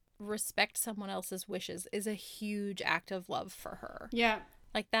then respect someone else's wishes is a huge act of love for her. Yeah.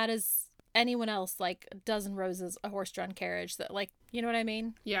 Like, that is anyone else, like a dozen roses, a horse-drawn carriage, that, like, you know what I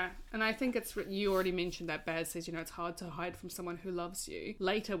mean? Yeah. And I think you already mentioned that Baz says, it's hard to hide from someone who loves you.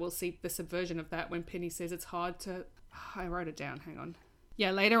 Later we'll see the subversion of that when Penny says it's hard to, I wrote it down, hang on.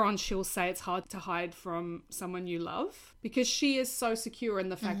 Yeah, later on she'll say it's hard to hide from someone you love, because she is so secure in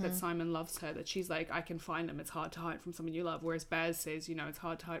the fact that Simon loves her that she's like, I can find him. It's hard to hide from someone you love. Whereas Baz says, you know, it's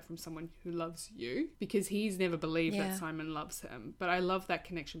hard to hide from someone who loves you, because he's never believed that Simon loves him. But I love that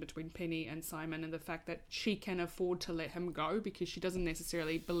connection between Penny and Simon, and the fact that she can afford to let him go because she doesn't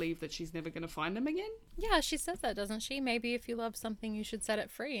necessarily believe that she's never going to find him again. Yeah, she says that, doesn't she? Maybe if you love something, you should set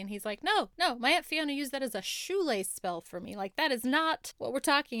it free. And he's like, no, my Aunt Fiona used that as a shoelace spell for me. Like, that is not what we're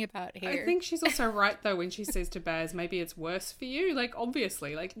talking about here. I think she's also right, though, when she says to Baz, maybe it's worse for you. Like,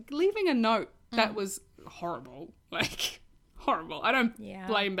 obviously, like, leaving a note, that was horrible. Like, horrible. I don't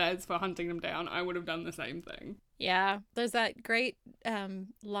blame Baz for hunting them down. I would have done the same thing. Yeah, there's that great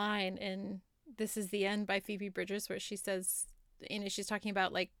line in This Is the End by Phoebe Bridgers where she says, you know, she's talking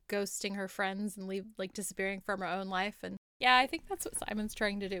about like ghosting her friends and disappearing from her own life. And yeah, I think that's what Simon's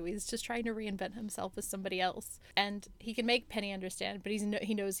trying to do. He's just trying to reinvent himself as somebody else. And he can make Penny understand, but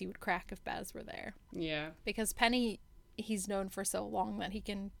he knows he would crack if Baz were there. Yeah. Because Penny, he's known for so long that he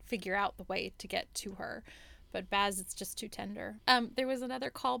can figure out the way to get to her. But Baz, it's just too tender. There was another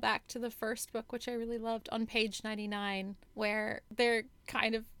callback to the first book, which I really loved, on page 99, where they're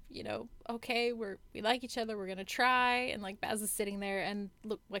kind of, you know, okay, we like each other, we're gonna try, and like Baz is sitting there and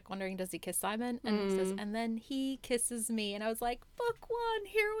wondering, does he kiss Simon? And he says, and then he kisses me. And I was like, book one,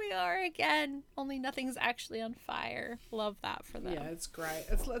 here we are again, only nothing's actually on fire. Love that for them. Yeah, it's great.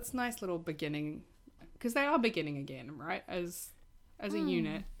 It's a nice little beginning, because they are beginning again, right? As a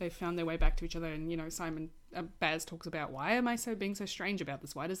unit, they found their way back to each other. And, you know, Baz talks about, why am I being so strange about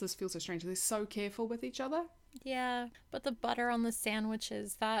this? Why does this feel so strange? They're so careful with each other. Yeah, but the butter on the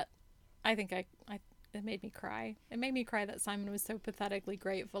sandwiches, that, I think it made me cry. It made me cry that Simon was so pathetically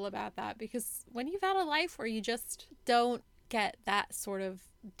grateful about that, because when you've had a life where you just don't get that sort of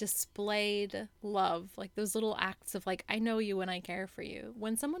displayed love, like those little acts of like, I know you and I care for you.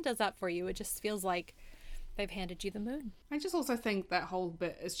 When someone does that for you, it just feels like they've handed you the moon. I just also think that whole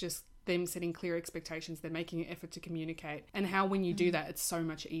bit is just them setting clear expectations. They're making an effort to communicate, and how when you do that, it's so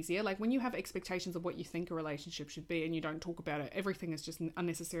much easier. Like when you have expectations of what you think a relationship should be and you don't talk about it, everything is just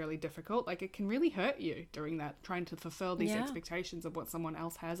unnecessarily difficult. Like it can really hurt you doing that, trying to fulfill these expectations of what someone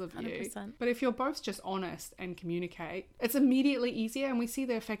else has of 100%. You. But if you're both just honest and communicate, it's immediately easier. And we see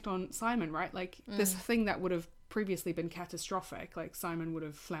the effect on Simon, right? Like this thing that would have previously been catastrophic, like Simon would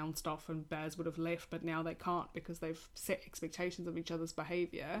have flounced off and Baz would have left, but now they can't because they've set expectations of each other's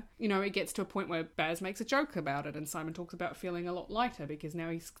behavior. You know, it gets to a point where Baz makes a joke about it and Simon talks about feeling a lot lighter, because now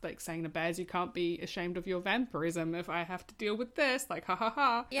he's like saying to Baz, you can't be ashamed of your vampirism if I have to deal with this, like ha ha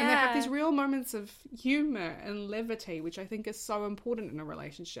ha. And they have these real moments of humor and levity, which I think is so important in a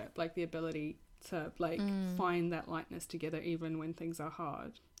relationship, like the ability to like find that lightness together even when things are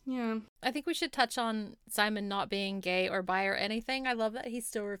hard. Yeah. I think we should touch on Simon not being gay or bi or anything. I love that he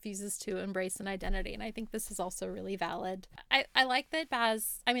still refuses to embrace an identity, and I think this is also really valid. I like that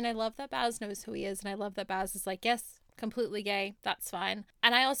I love that Baz knows who he is, and I love that Baz is like, yes, completely gay, that's fine.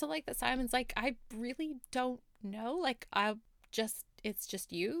 And I also like that Simon's like, I really don't know, like it's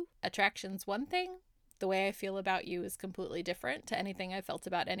just you. Attraction's one thing. The way I feel about you is completely different to anything I felt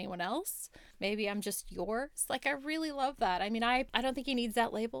about anyone else. Maybe I'm just yours. Like, I really love that. I mean, I don't think he needs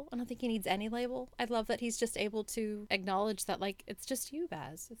that label. I don't think he needs any label. I love that he's just able to acknowledge that, like, it's just you,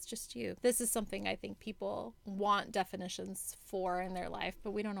 Baz. It's just you. This is something I think people want definitions for in their life,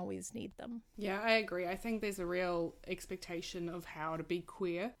 but we don't always need them. Yeah, I agree. I think there's a real expectation of how to be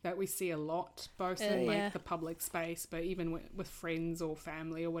queer that we see a lot, both in like the public space, but even with friends or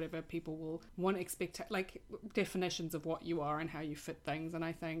family or whatever, people will want like definitions of what you are and how you fit things. And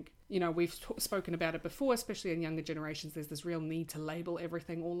I think, you know, we've spoken about it before, especially in younger generations, there's this real need to label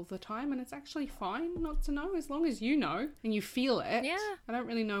everything all of the time, and it's actually fine not to know, as long as you know and you feel it. Yeah. I don't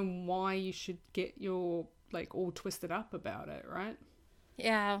really know why you should get your like all twisted up about it, right?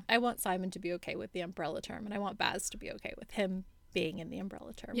 Yeah. I want Simon to be okay with the umbrella term, and I want Baz to be okay with him being in the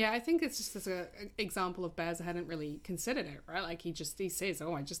umbrella term. Yeah, I think it's just as an example of Baz hadn't really considered it, right? Like he says,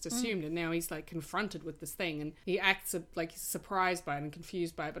 oh, I just assumed, and now he's like confronted with this thing, and he acts like he's surprised by it and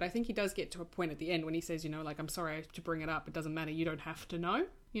confused by it. But I think he does get to a point at the end when he says, you know, like, I'm sorry to bring it up, it doesn't matter, you don't have to know,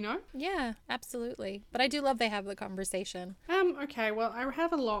 you know? Yeah, absolutely. But I do love they have the conversation. Okay, well, I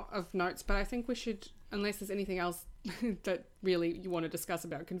have a lot of notes, but I think we should, unless there's anything else that really you want to discuss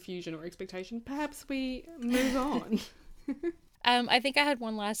about confusion or expectation, perhaps we move on. I think I had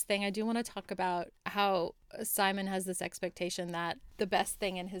one last thing. I do want to talk about how Simon has this expectation that the best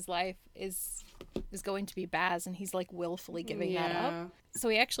thing in his life is going to be Baz, and he's like willfully giving that up. So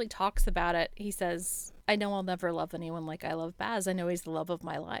he actually talks about it. He says, I know I'll never love anyone like I love Baz. I know he's the love of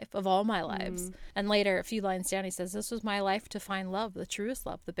my life, of all my lives. And later, a few lines down, he says, this was my life to find love, the truest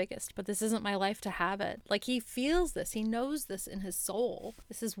love, the biggest. But this isn't my life to have it. Like, he feels this. He knows this in his soul.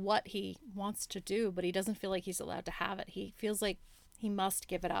 This is what he wants to do, but he doesn't feel like he's allowed to have it. He feels like he must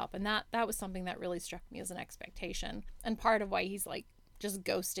give it up. And that was something that really struck me as an expectation. And part of why he's like just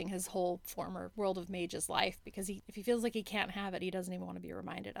ghosting his whole former World of Mages life, because if he feels like he can't have it, he doesn't even want to be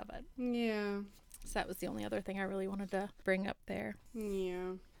reminded of it. Yeah. So that was the only other thing I really wanted to bring up there.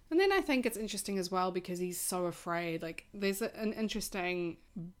 Yeah. And then I think it's interesting as well because he's so afraid. Like, there's an interesting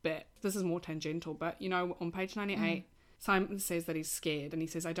bit. This is more tangential, but, you know, on page 98, Simon says that he's scared, and he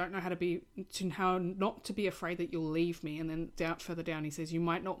says, I don't know how not to be afraid that you'll leave me. And then further down, he says, you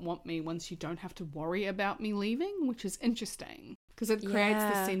might not want me once you don't have to worry about me leaving, which is interesting. Because it creates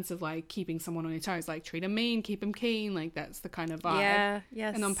the sense of, like, keeping someone on your toes. Like, treat him mean, keep him keen. Like, that's the kind of vibe. Yeah,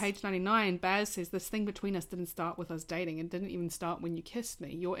 yes. And on page 99, Baz says, this thing between us didn't start with us dating. It didn't even start when you kissed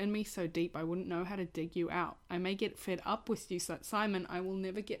me. You're in me so deep, I wouldn't know how to dig you out. I may get fed up with you, Simon. I will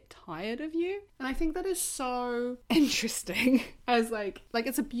never get tired of you. And I think that is so interesting. As, like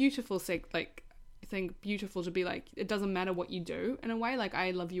it's a beautiful beautiful to be like, it doesn't matter what you do. In a way, like,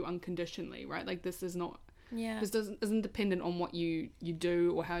 I love you unconditionally, right? Like, this is not... Yeah. This isn't dependent on what you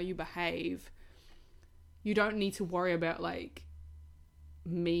do or how you behave. You don't need to worry about, like,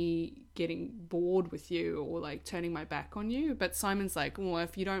 me getting bored with you or, like, turning my back on you. But Simon's like, well,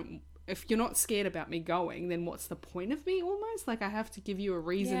 if you're not scared about me going, then what's the point of me almost? Like, I have to give you a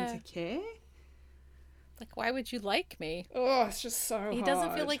reason to care. Like, why would you like me? Oh, it's just so hard. He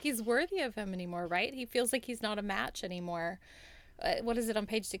doesn't feel like he's worthy of him anymore, right? He feels like he's not a match anymore. What is it on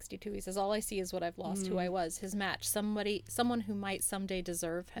page 62? He says, all I see is what I've lost, who I was, his match, someone who might someday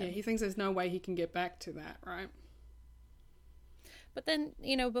deserve him. Yeah, he thinks there's no way he can get back to that, right? But then,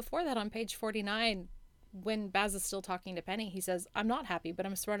 you know, before that on page 49, when Baz is still talking to Penny, he says, I'm not happy, but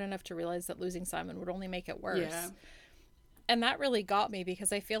I'm smart enough to realize that losing Simon would only make it worse. Yeah. And that really got me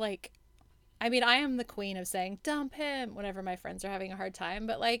because I feel like, I mean, I am the queen of saying, dump him, whenever my friends are having a hard time,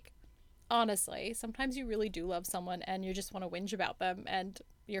 but, like, honestly, sometimes you really do love someone and you just want to whinge about them, and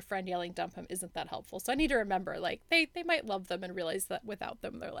your friend yelling dump him isn't that helpful. So I need to remember, like, they might love them and realize that without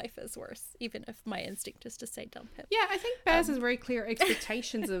them their life is worse, even if my instinct is to say dump him. Yeah, I think Baz has very clear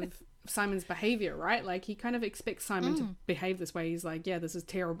expectations of Simon's behavior, right? Like, he kind of expects Simon to behave this way. He's like, yeah, this is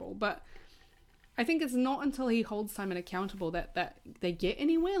terrible. But I think it's not until he holds Simon accountable that they get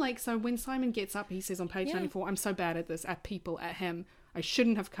anywhere. Like, so when Simon gets up, he says on page 94, I'm so bad at this, at people, at him. I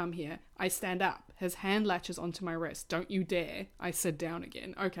shouldn't have come here. I stand up. His hand latches onto my wrist. Don't you dare. I sit down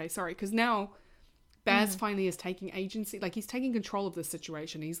again. Okay, sorry. Because now Baz finally is taking agency. Like, he's taking control of the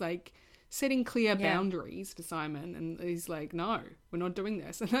situation. He's, like, setting clear boundaries for Simon. And he's like, no, we're not doing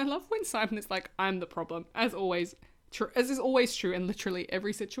this. And I love when Simon is like, I'm the problem. As always, as is always true in literally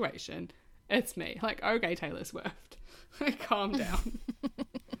every situation. It's me. Like, okay, Taylor Swift. Calm down.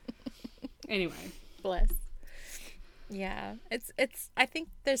 Anyway. Bless. Yeah, it's I think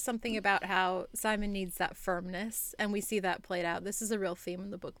there's something about how Simon needs that firmness, and we see that played out. This is a real theme in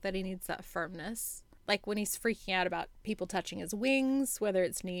the book, that he needs that firmness. Like, when he's freaking out about people touching his wings, whether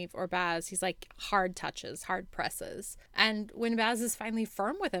it's Neve or Baz, he's like, hard touches, hard presses. And when Baz is finally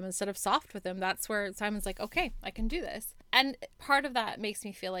firm with him instead of soft with him, that's where Simon's like, okay, I can do this. And part of that makes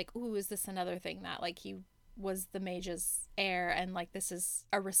me feel like, ooh, is this another thing that, like, he was the mage's heir, and, like, this is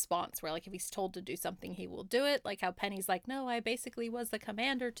a response where, like, if he's told to do something, he will do it. Like how Penny's like, no, I basically was the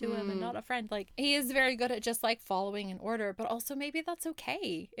commander to him and not a friend. Like, he is very good at just, like, following an order, but also maybe that's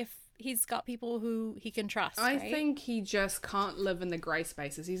okay if he's got people who he can trust. I think he just can't live in the grey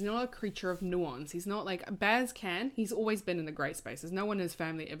spaces. He's not a creature of nuance. He's not like Baz can. He's always been in the grey spaces. No one in his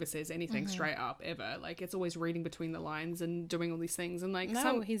family ever says anything straight up, ever. Like, it's always reading between the lines and doing all these things. And, like,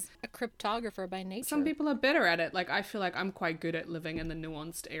 he's a cryptographer by nature. Some people are better at it. Like, I feel like I'm quite good at living in the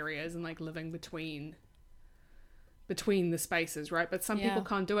nuanced areas and, like, living between the spaces, right? But some people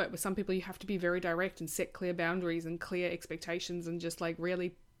can't do it. With some people, you have to be very direct and set clear boundaries and clear expectations and just, like,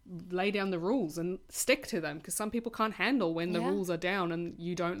 really lay down the rules and stick to them, because some people can't handle when the rules are down and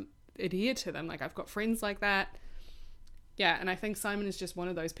you don't adhere to them. Like, I've got friends like that. Yeah, and I think Simon is just one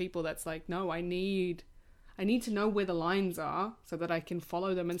of those people that's like, no, I need to know where the lines are so that I can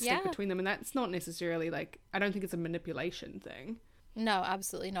follow them and stick between them. And that's not necessarily, like, I don't think it's a manipulation thing. No,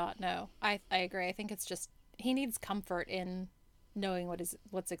 absolutely not. No, I agree. I think it's just he needs comfort in knowing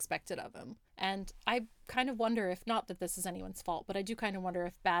what's expected of him. And I kind of wonder if, not that this is anyone's fault, but I do kind of wonder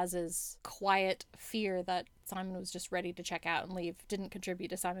if Baz's quiet fear that Simon was just ready to check out and leave didn't contribute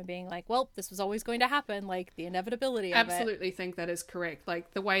to Simon being like, well, this was always going to happen, like the inevitability of it. Absolutely think that is correct.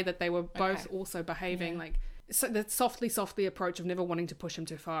 Like the way that they were both also behaving, like, so the softly approach of never wanting to push him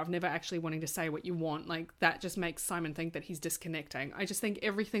too far, of never actually wanting to say what you want, like that just makes Simon think that he's disconnecting. I just think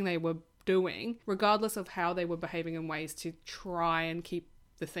everything they were doing, regardless of how they were behaving in ways to try and keep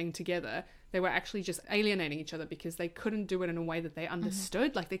the thing together, they were actually just alienating each other because they couldn't do it in a way that they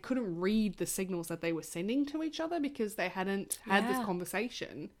understood. Like they couldn't read the signals that they were sending to each other because they hadn't had this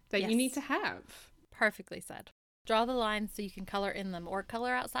conversation that you need to have. Perfectly said. Draw the lines so you can color in them or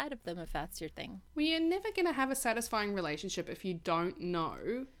color outside of them if that's your thing. Well, you're never going to have a satisfying relationship if you don't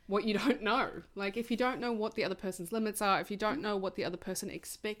know what you don't know. Like, if you don't know what the other person's limits are, if you don't know what the other person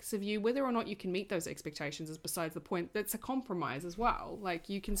expects of you, whether or not you can meet those expectations is besides the point. That's a compromise as well. Like,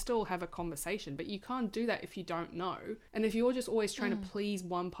 you can still have a conversation, but you can't do that if you don't know. And if you're just always trying to please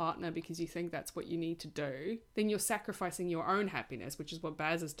one partner because you think that's what you need to do, then you're sacrificing your own happiness, which is what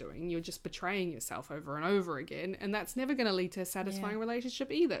Baz is doing. You're just betraying yourself over and over again, and that's never going to lead to a satisfying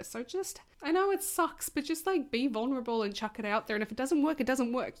relationship either. So just, I know it sucks, but just like be vulnerable and chuck it out there. And if it doesn't work, it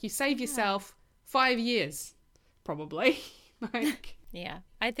doesn't work. You save yourself 5 years, probably. Like, yeah,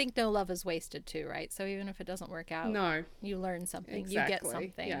 I think no love is wasted too, right? So even if it doesn't work out, you learn something, exactly. You get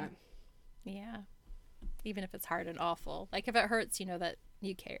something. Yeah. Even if it's hard and awful. Like if it hurts, you know that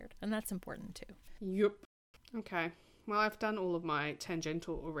you cared, and that's important too. Yep. Okay. Well, I've done all of my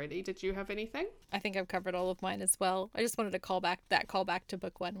tangential already. Did you have anything? I think I've covered all of mine as well. I just wanted to call back to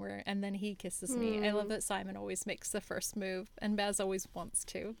book one where, and then he kisses me. I love that Simon always makes the first move and Baz always wants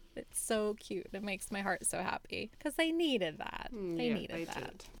to. It's so cute. It makes my heart so happy because they needed that. They needed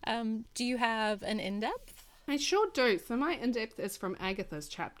that. Do you have an in-depth? I sure do. So my in-depth is from Agatha's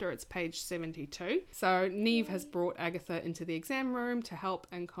chapter. It's page 72. So Neve has brought Agatha into the exam room to help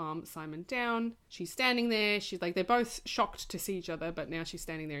and calm Simon down. She's standing there. She's like, they're both shocked to see each other, but now she's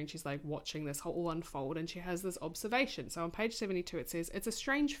standing there and she's like watching this whole unfold, and she has this observation. So on page 72 it says, it's a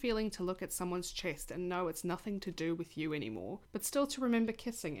strange feeling to look at someone's chest and know it's nothing to do with you anymore, but still to remember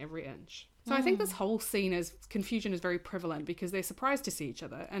kissing every inch. So I think this whole scene is confusion is very prevalent because they're surprised to see each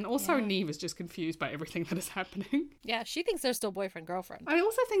other. And also Neve is just confused by everything that is happening. Yeah, she thinks they're still boyfriend-girlfriend. I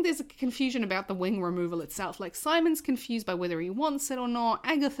also think there's a confusion about the wing removal itself. Like Simon's confused by whether he wants it or not.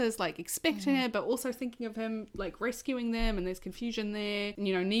 Agatha's like expecting it, but also thinking of him like rescuing them, and there's confusion there. And,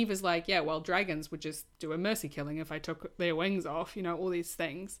 you know, Neve is like, yeah, well, dragons would just do a mercy killing if I took their wings off, you know, all these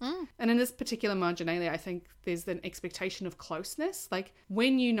things. And in this particular marginalia, I think there's an expectation of closeness. Like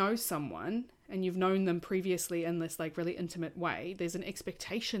when you know someone and you've known them previously in this like really intimate way, there's an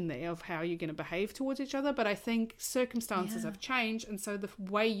expectation there of how you're going to behave towards each other. But I think circumstances have changed, and so the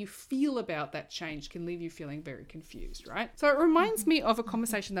way you feel about that change can leave you feeling very confused, right? So it reminds me of a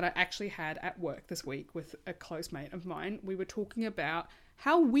conversation that I actually had at work this week with a close mate of mine. We were talking about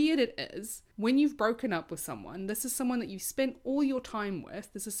how weird it is when you've broken up with someone. This is someone that you've spent all your time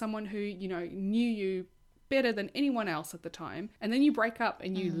with. This is someone who, you know, knew you better than anyone else at the time, and then you break up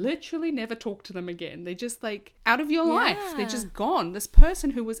and you literally never talk to them again. They're just like out of your life. They're just gone. This person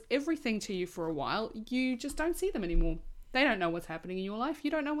who was everything to you for a while, you just don't see them anymore. They don't know what's happening in your life.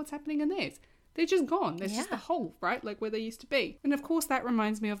 You don't know what's happening in theirs. They're just gone. There's just the hole, right? Like where they used to be. And of course that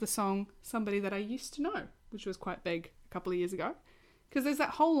reminds me of the song Somebody That I Used to Know, which was quite big a couple of years ago. Because there's that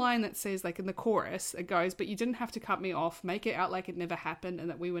whole line that says, like in the chorus, it goes, but you didn't have to cut me off, make it out like it never happened and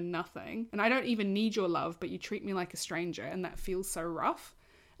that we were nothing. And I don't even need your love, but you treat me like a stranger, and that feels so rough.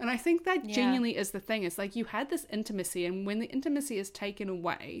 And I think that genuinely is the thing. It's like you had this intimacy, and when the intimacy is taken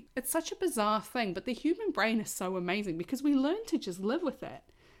away, it's such a bizarre thing. But the human brain is so amazing because we learn to just live with it.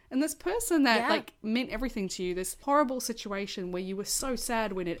 And this person that like meant everything to you, this horrible situation where you were so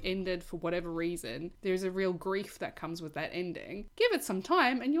sad when it ended for whatever reason, there's a real grief that comes with that ending. Give it some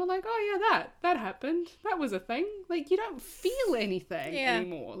time and you're like, oh yeah, that happened. That was a thing. Like you don't feel anything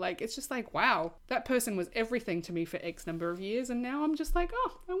anymore. Like it's just like, wow, that person was everything to me for X number of years, and now I'm just like,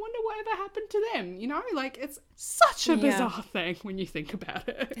 oh, I wonder whatever happened to them. You know, like it's such a bizarre thing when you think about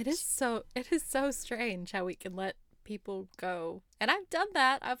it. It is so strange how we can let people go. And I've done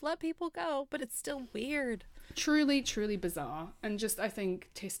that. I've let people go, but it's still weird. Truly, truly bizarre. And just, I think,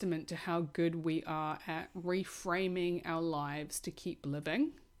 testament to how good we are at reframing our lives to keep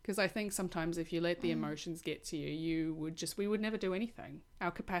living. Because I think sometimes if you let the emotions get to you, we would never do anything.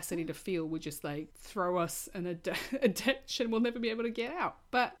 Our capacity to feel would just like throw us in a ditch and we'll never be able to get out.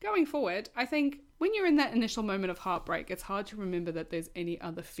 But going forward, I think when you're in that initial moment of heartbreak, it's hard to remember that there's any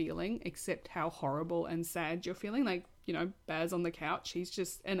other feeling except how horrible and sad you're feeling. Like you know, Baz on the couch. He's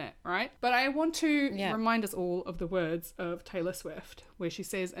just in it, right? But I want to remind us all of the words of Taylor Swift, where she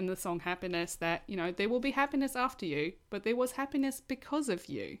says in the song Happiness that, you know, there will be happiness after you, but there was happiness because of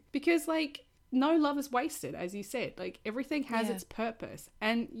you. Because, like, no love is wasted, as you said. Like, everything has its purpose.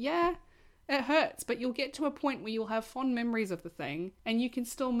 And yeah, it hurts, but you'll get to a point where you'll have fond memories of the thing and you can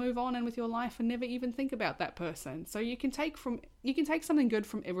still move on and with your life and never even think about that person. So you can take something good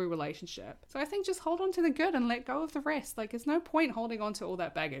from every relationship. So I think just hold on to the good and let go of the rest. Like, there's no point holding on to all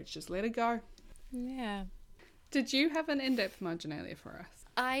that baggage. Just let it go. Yeah. Did you have an in-depth marginalia for us?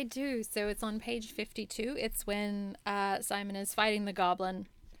 I do. So it's on page 52. It's when Simon is fighting the goblin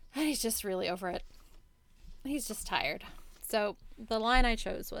and he's just really over it. He's just tired. So the line I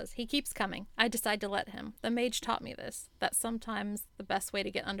chose was, "He keeps coming. I decide to let him. The mage taught me this, that sometimes the best way to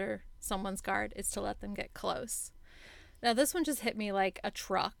get under someone's guard is to let them get close." Now this one just hit me like a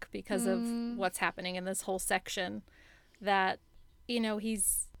truck because of what's happening in this whole section, that, you know,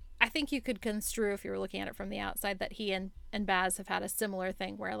 I think you could construe, if you were looking at it from the outside, that he and Baz have had a similar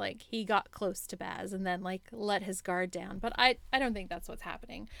thing where, like, he got close to Baz and then, like, let his guard down. But I don't think that's what's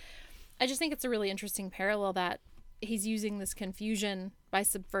happening. I just think it's a really interesting parallel that he's using this confusion by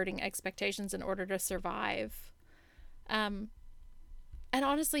subverting expectations in order to survive. And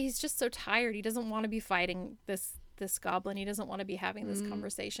honestly, he's just so tired. He doesn't want to be fighting this goblin. He doesn't want to be having this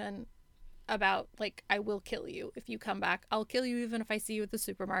conversation about, like, I will kill you if you come back. I'll kill you even if I see you at the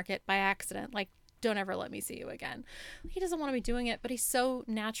supermarket by accident. Like, don't ever let me see you again. He doesn't want to be doing it, but he's so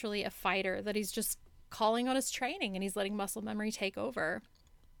naturally a fighter that he's just calling on his training and he's letting muscle memory take over.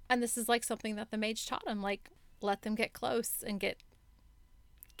 And this is like something that the mage taught him, like, let them get close and get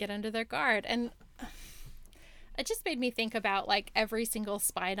under their guard. And it just made me think about, like, every single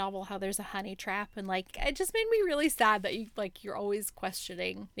spy novel, how there's a honey trap, and, like, it just made me really sad that you're always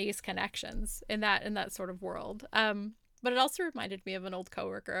questioning these connections in that sort of world. But it also reminded me of an old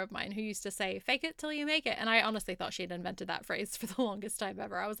coworker of mine who used to say, "Fake it till you make it." And I honestly thought she had invented that phrase for the longest time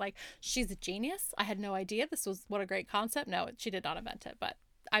ever. I was like, she's a genius. I had no idea what a great concept. No, she did not invent it, but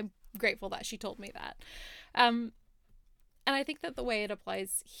I'm grateful that she told me that. And I think that the way it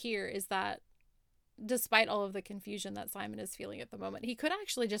applies here is that despite all of the confusion that Simon is feeling at the moment, he could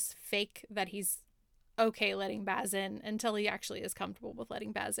actually just fake that he's okay letting Baz in until he actually is comfortable with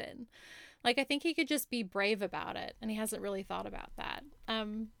letting Baz in. Like, I think he could just be brave about it, and he hasn't really thought about that.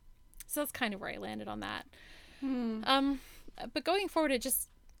 So that's kind of where I landed on that. But going forward, it just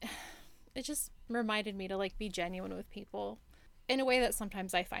reminded me to, like, be genuine with people in a way that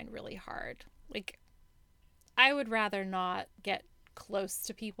sometimes I find really hard. Like, I would rather not get close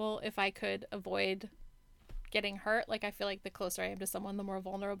to people if I could avoid getting hurt. Like, I feel like the closer I am to someone, the more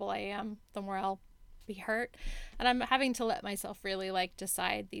vulnerable I am, the more I'll be hurt. And I'm having to let myself really, like,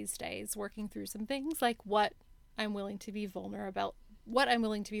 decide these days, working through some things, like what I'm willing to be vulnerable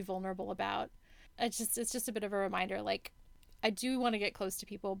about. It's just a bit of a reminder, like, I do want to get close to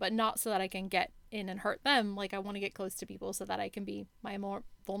people, but not so that I can get in and hurt them. Like, I want to get close to people so that I can be my more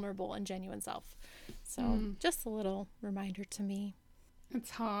vulnerable and genuine self. So just a little reminder to me.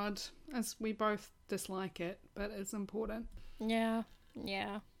 It's hard, as we both dislike it, but it's important. Yeah.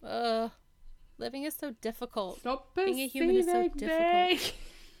 Living is so difficult. Stop being a human is so difficult.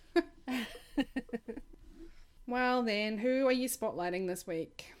 Well then, who are you spotlighting this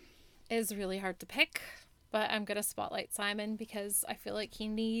week? It's really hard to pick, but I'm going to spotlight Simon because I feel like he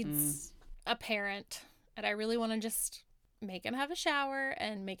needs a parent, and I really want to just make him have a shower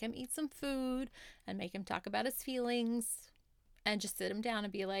and make him eat some food and make him talk about his feelings and just sit him down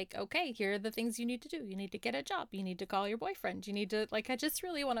and be like, okay, here are the things you need to do. You need to get a job. You need to call your boyfriend. You need to, like, I just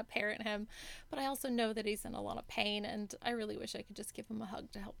really want to parent him, but I also know that he's in a lot of pain, and I really wish I could just give him a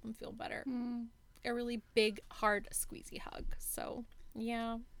hug to help him feel better. A really big, hard, squeezy hug. So,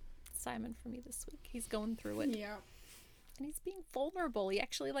 yeah, Simon for me this week. He's going through it. Yeah. And he's being vulnerable. He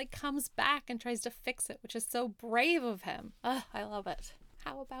actually, like, comes back and tries to fix it, which is so brave of him. I love it.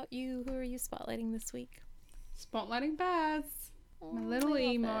 How about you? Who are you spotlighting this week? Spotlighting Baz. My little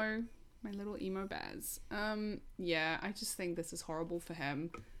emo Baz. Yeah, I just think this is horrible for him.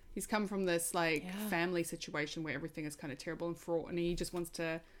 He's come from this, like, family situation where everything is kind of terrible and fraught, and he just wants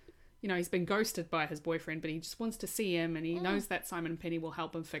to, you know, he's been ghosted by his boyfriend, but he just wants to see him, and he knows that Simon and Penny will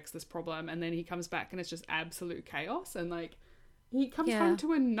help him fix this problem, and then he comes back and it's just absolute chaos, and, like, he comes home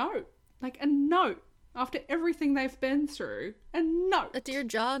to a note after everything they've been through. A note. A Dear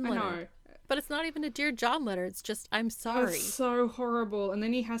John letter. I know. But it's not even a Dear John letter. It's just, I'm sorry. It's so horrible. And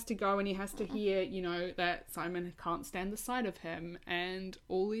then he has to go and he has to hear, you know, that Simon can't stand the sight of him and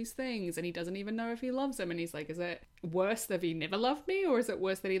all these things. And he doesn't even know if he loves him. And he's like, is it worse that he never loved me? Or is it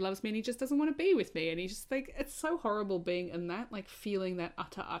worse that he loves me and he just doesn't want to be with me? And he's just like, it's so horrible being in that, like feeling that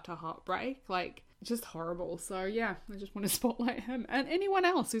utter heartbreak. Like, just horrible. So yeah, I just want to spotlight him and anyone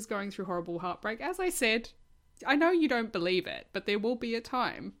else who's going through horrible heartbreak. As I said, I know you don't believe it, but there will be a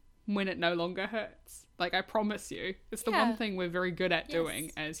time when it no longer hurts. Like, I promise you. It's the one thing we're very good at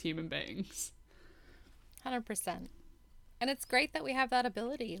doing as human beings. 100%. And it's great that we have that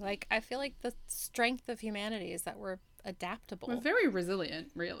ability. Like, I feel like the strength of humanity is that we're adaptable. We're very resilient,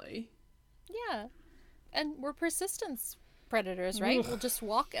 really. Yeah. And we're persistence predators, right? Ugh. We'll just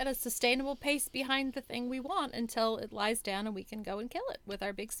walk at a sustainable pace behind the thing we want until it lies down and we can go and kill it with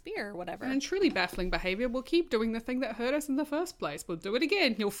our big spear or whatever. And in truly baffling behaviour, we'll keep doing the thing that hurt us in the first place. We'll do it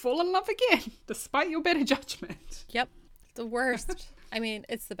again. You'll fall in love again, despite your better judgment. Yep. The worst. I mean,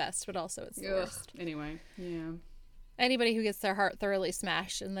 it's the best, but also it's the worst. Anyway, yeah. Anybody who gets their heart thoroughly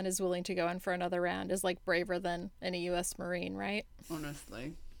smashed and then is willing to go in for another round is like braver than any U.S. Marine, right?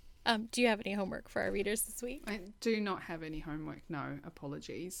 Honestly. Do you have any homework for our readers this week? I do not have any homework. No,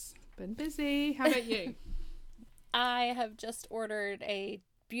 apologies. Been busy. How about you? I have just ordered a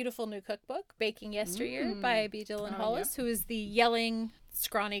beautiful new cookbook, Baking Yesteryear by B. Dylan Hollis, who is the yelling,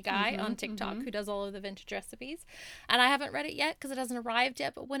 scrawny guy on TikTok who does all of the vintage recipes. And I haven't read it yet because it hasn't arrived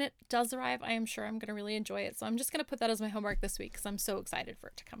yet, but when it does arrive, I am sure I'm going to really enjoy it. So I'm just going to put that as my homework this week because I'm so excited for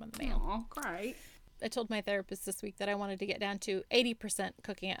it to come in the mail. Oh, great. I told my therapist this week that I wanted to get down to 80%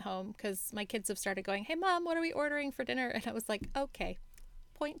 cooking at home because my kids have started going, hey, Mom, what are we ordering for dinner? And I was like, okay,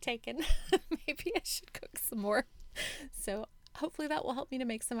 point taken. Maybe I should cook some more. So hopefully that will help me to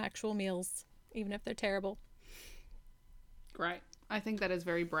make some actual meals, even if they're terrible. Great. I think that is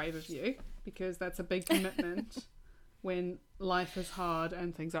very brave of you because that's a big commitment when life is hard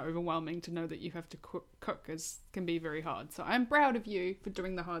and things are overwhelming. To know that you have to cook can be very hard. So I'm proud of you for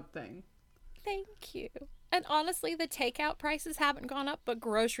doing the hard thing. Thank you. And honestly, the takeout prices haven't gone up, but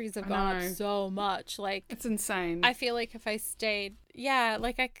groceries have gone up so much. Like, it's insane. I feel like if I stayed,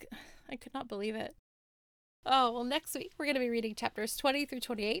 like I could not believe it. Oh, well, next week we're going to be reading chapters 20 through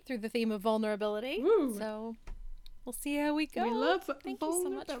 28 through the theme of vulnerability. Woo. So we'll see how we go. We love Thank you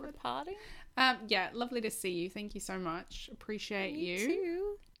so much for potting. Yeah, lovely to see you. Thank you so much. Appreciate you. Me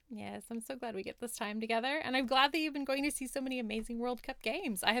too. Yes, I'm so glad we get this time together. And I'm glad that you've been going to see so many amazing World Cup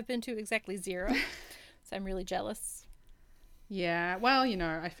games. I have been to exactly 0. So I'm really jealous. Yeah, well, you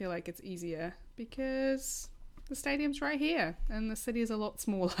know, I feel like it's easier because the stadium's right here and the city is a lot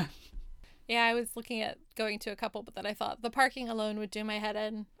smaller. Yeah, I was looking at going to a couple, but then I thought the parking alone would do my head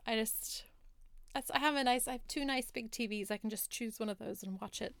in. I have 2 nice big TVs. I can just choose one of those and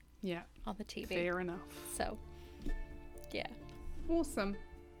watch it. Yeah. On the TV. Fair enough. So, yeah. Awesome.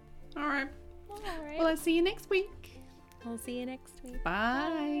 All right. Well, I'll see you next week. I'll see you next week.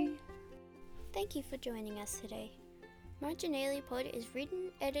 Bye. Thank you for joining us today. Marginalia Pod is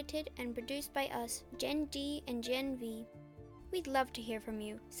written, edited, and produced by us, Gen D and Gen V. We'd love to hear from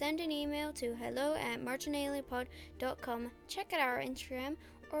you. Send an email to hello@marginaliapod.com, check out our Instagram,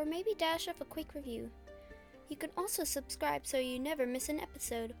 or maybe dash off a quick review. You can also subscribe so you never miss an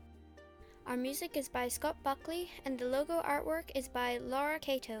episode. Our music is by Scott Buckley, and the logo artwork is by Laura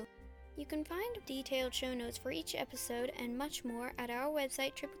Cato. You can find detailed show notes for each episode and much more at our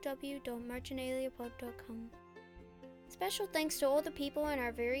website www.marginaliapod.com. Special thanks to all the people in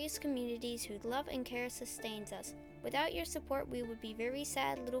our various communities whose love and care sustains us. Without your support, we would be very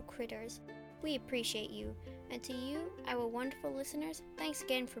sad little critters. We appreciate you. And to you, our wonderful listeners, thanks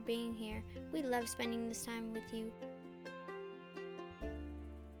again for being here. We love spending this time with you.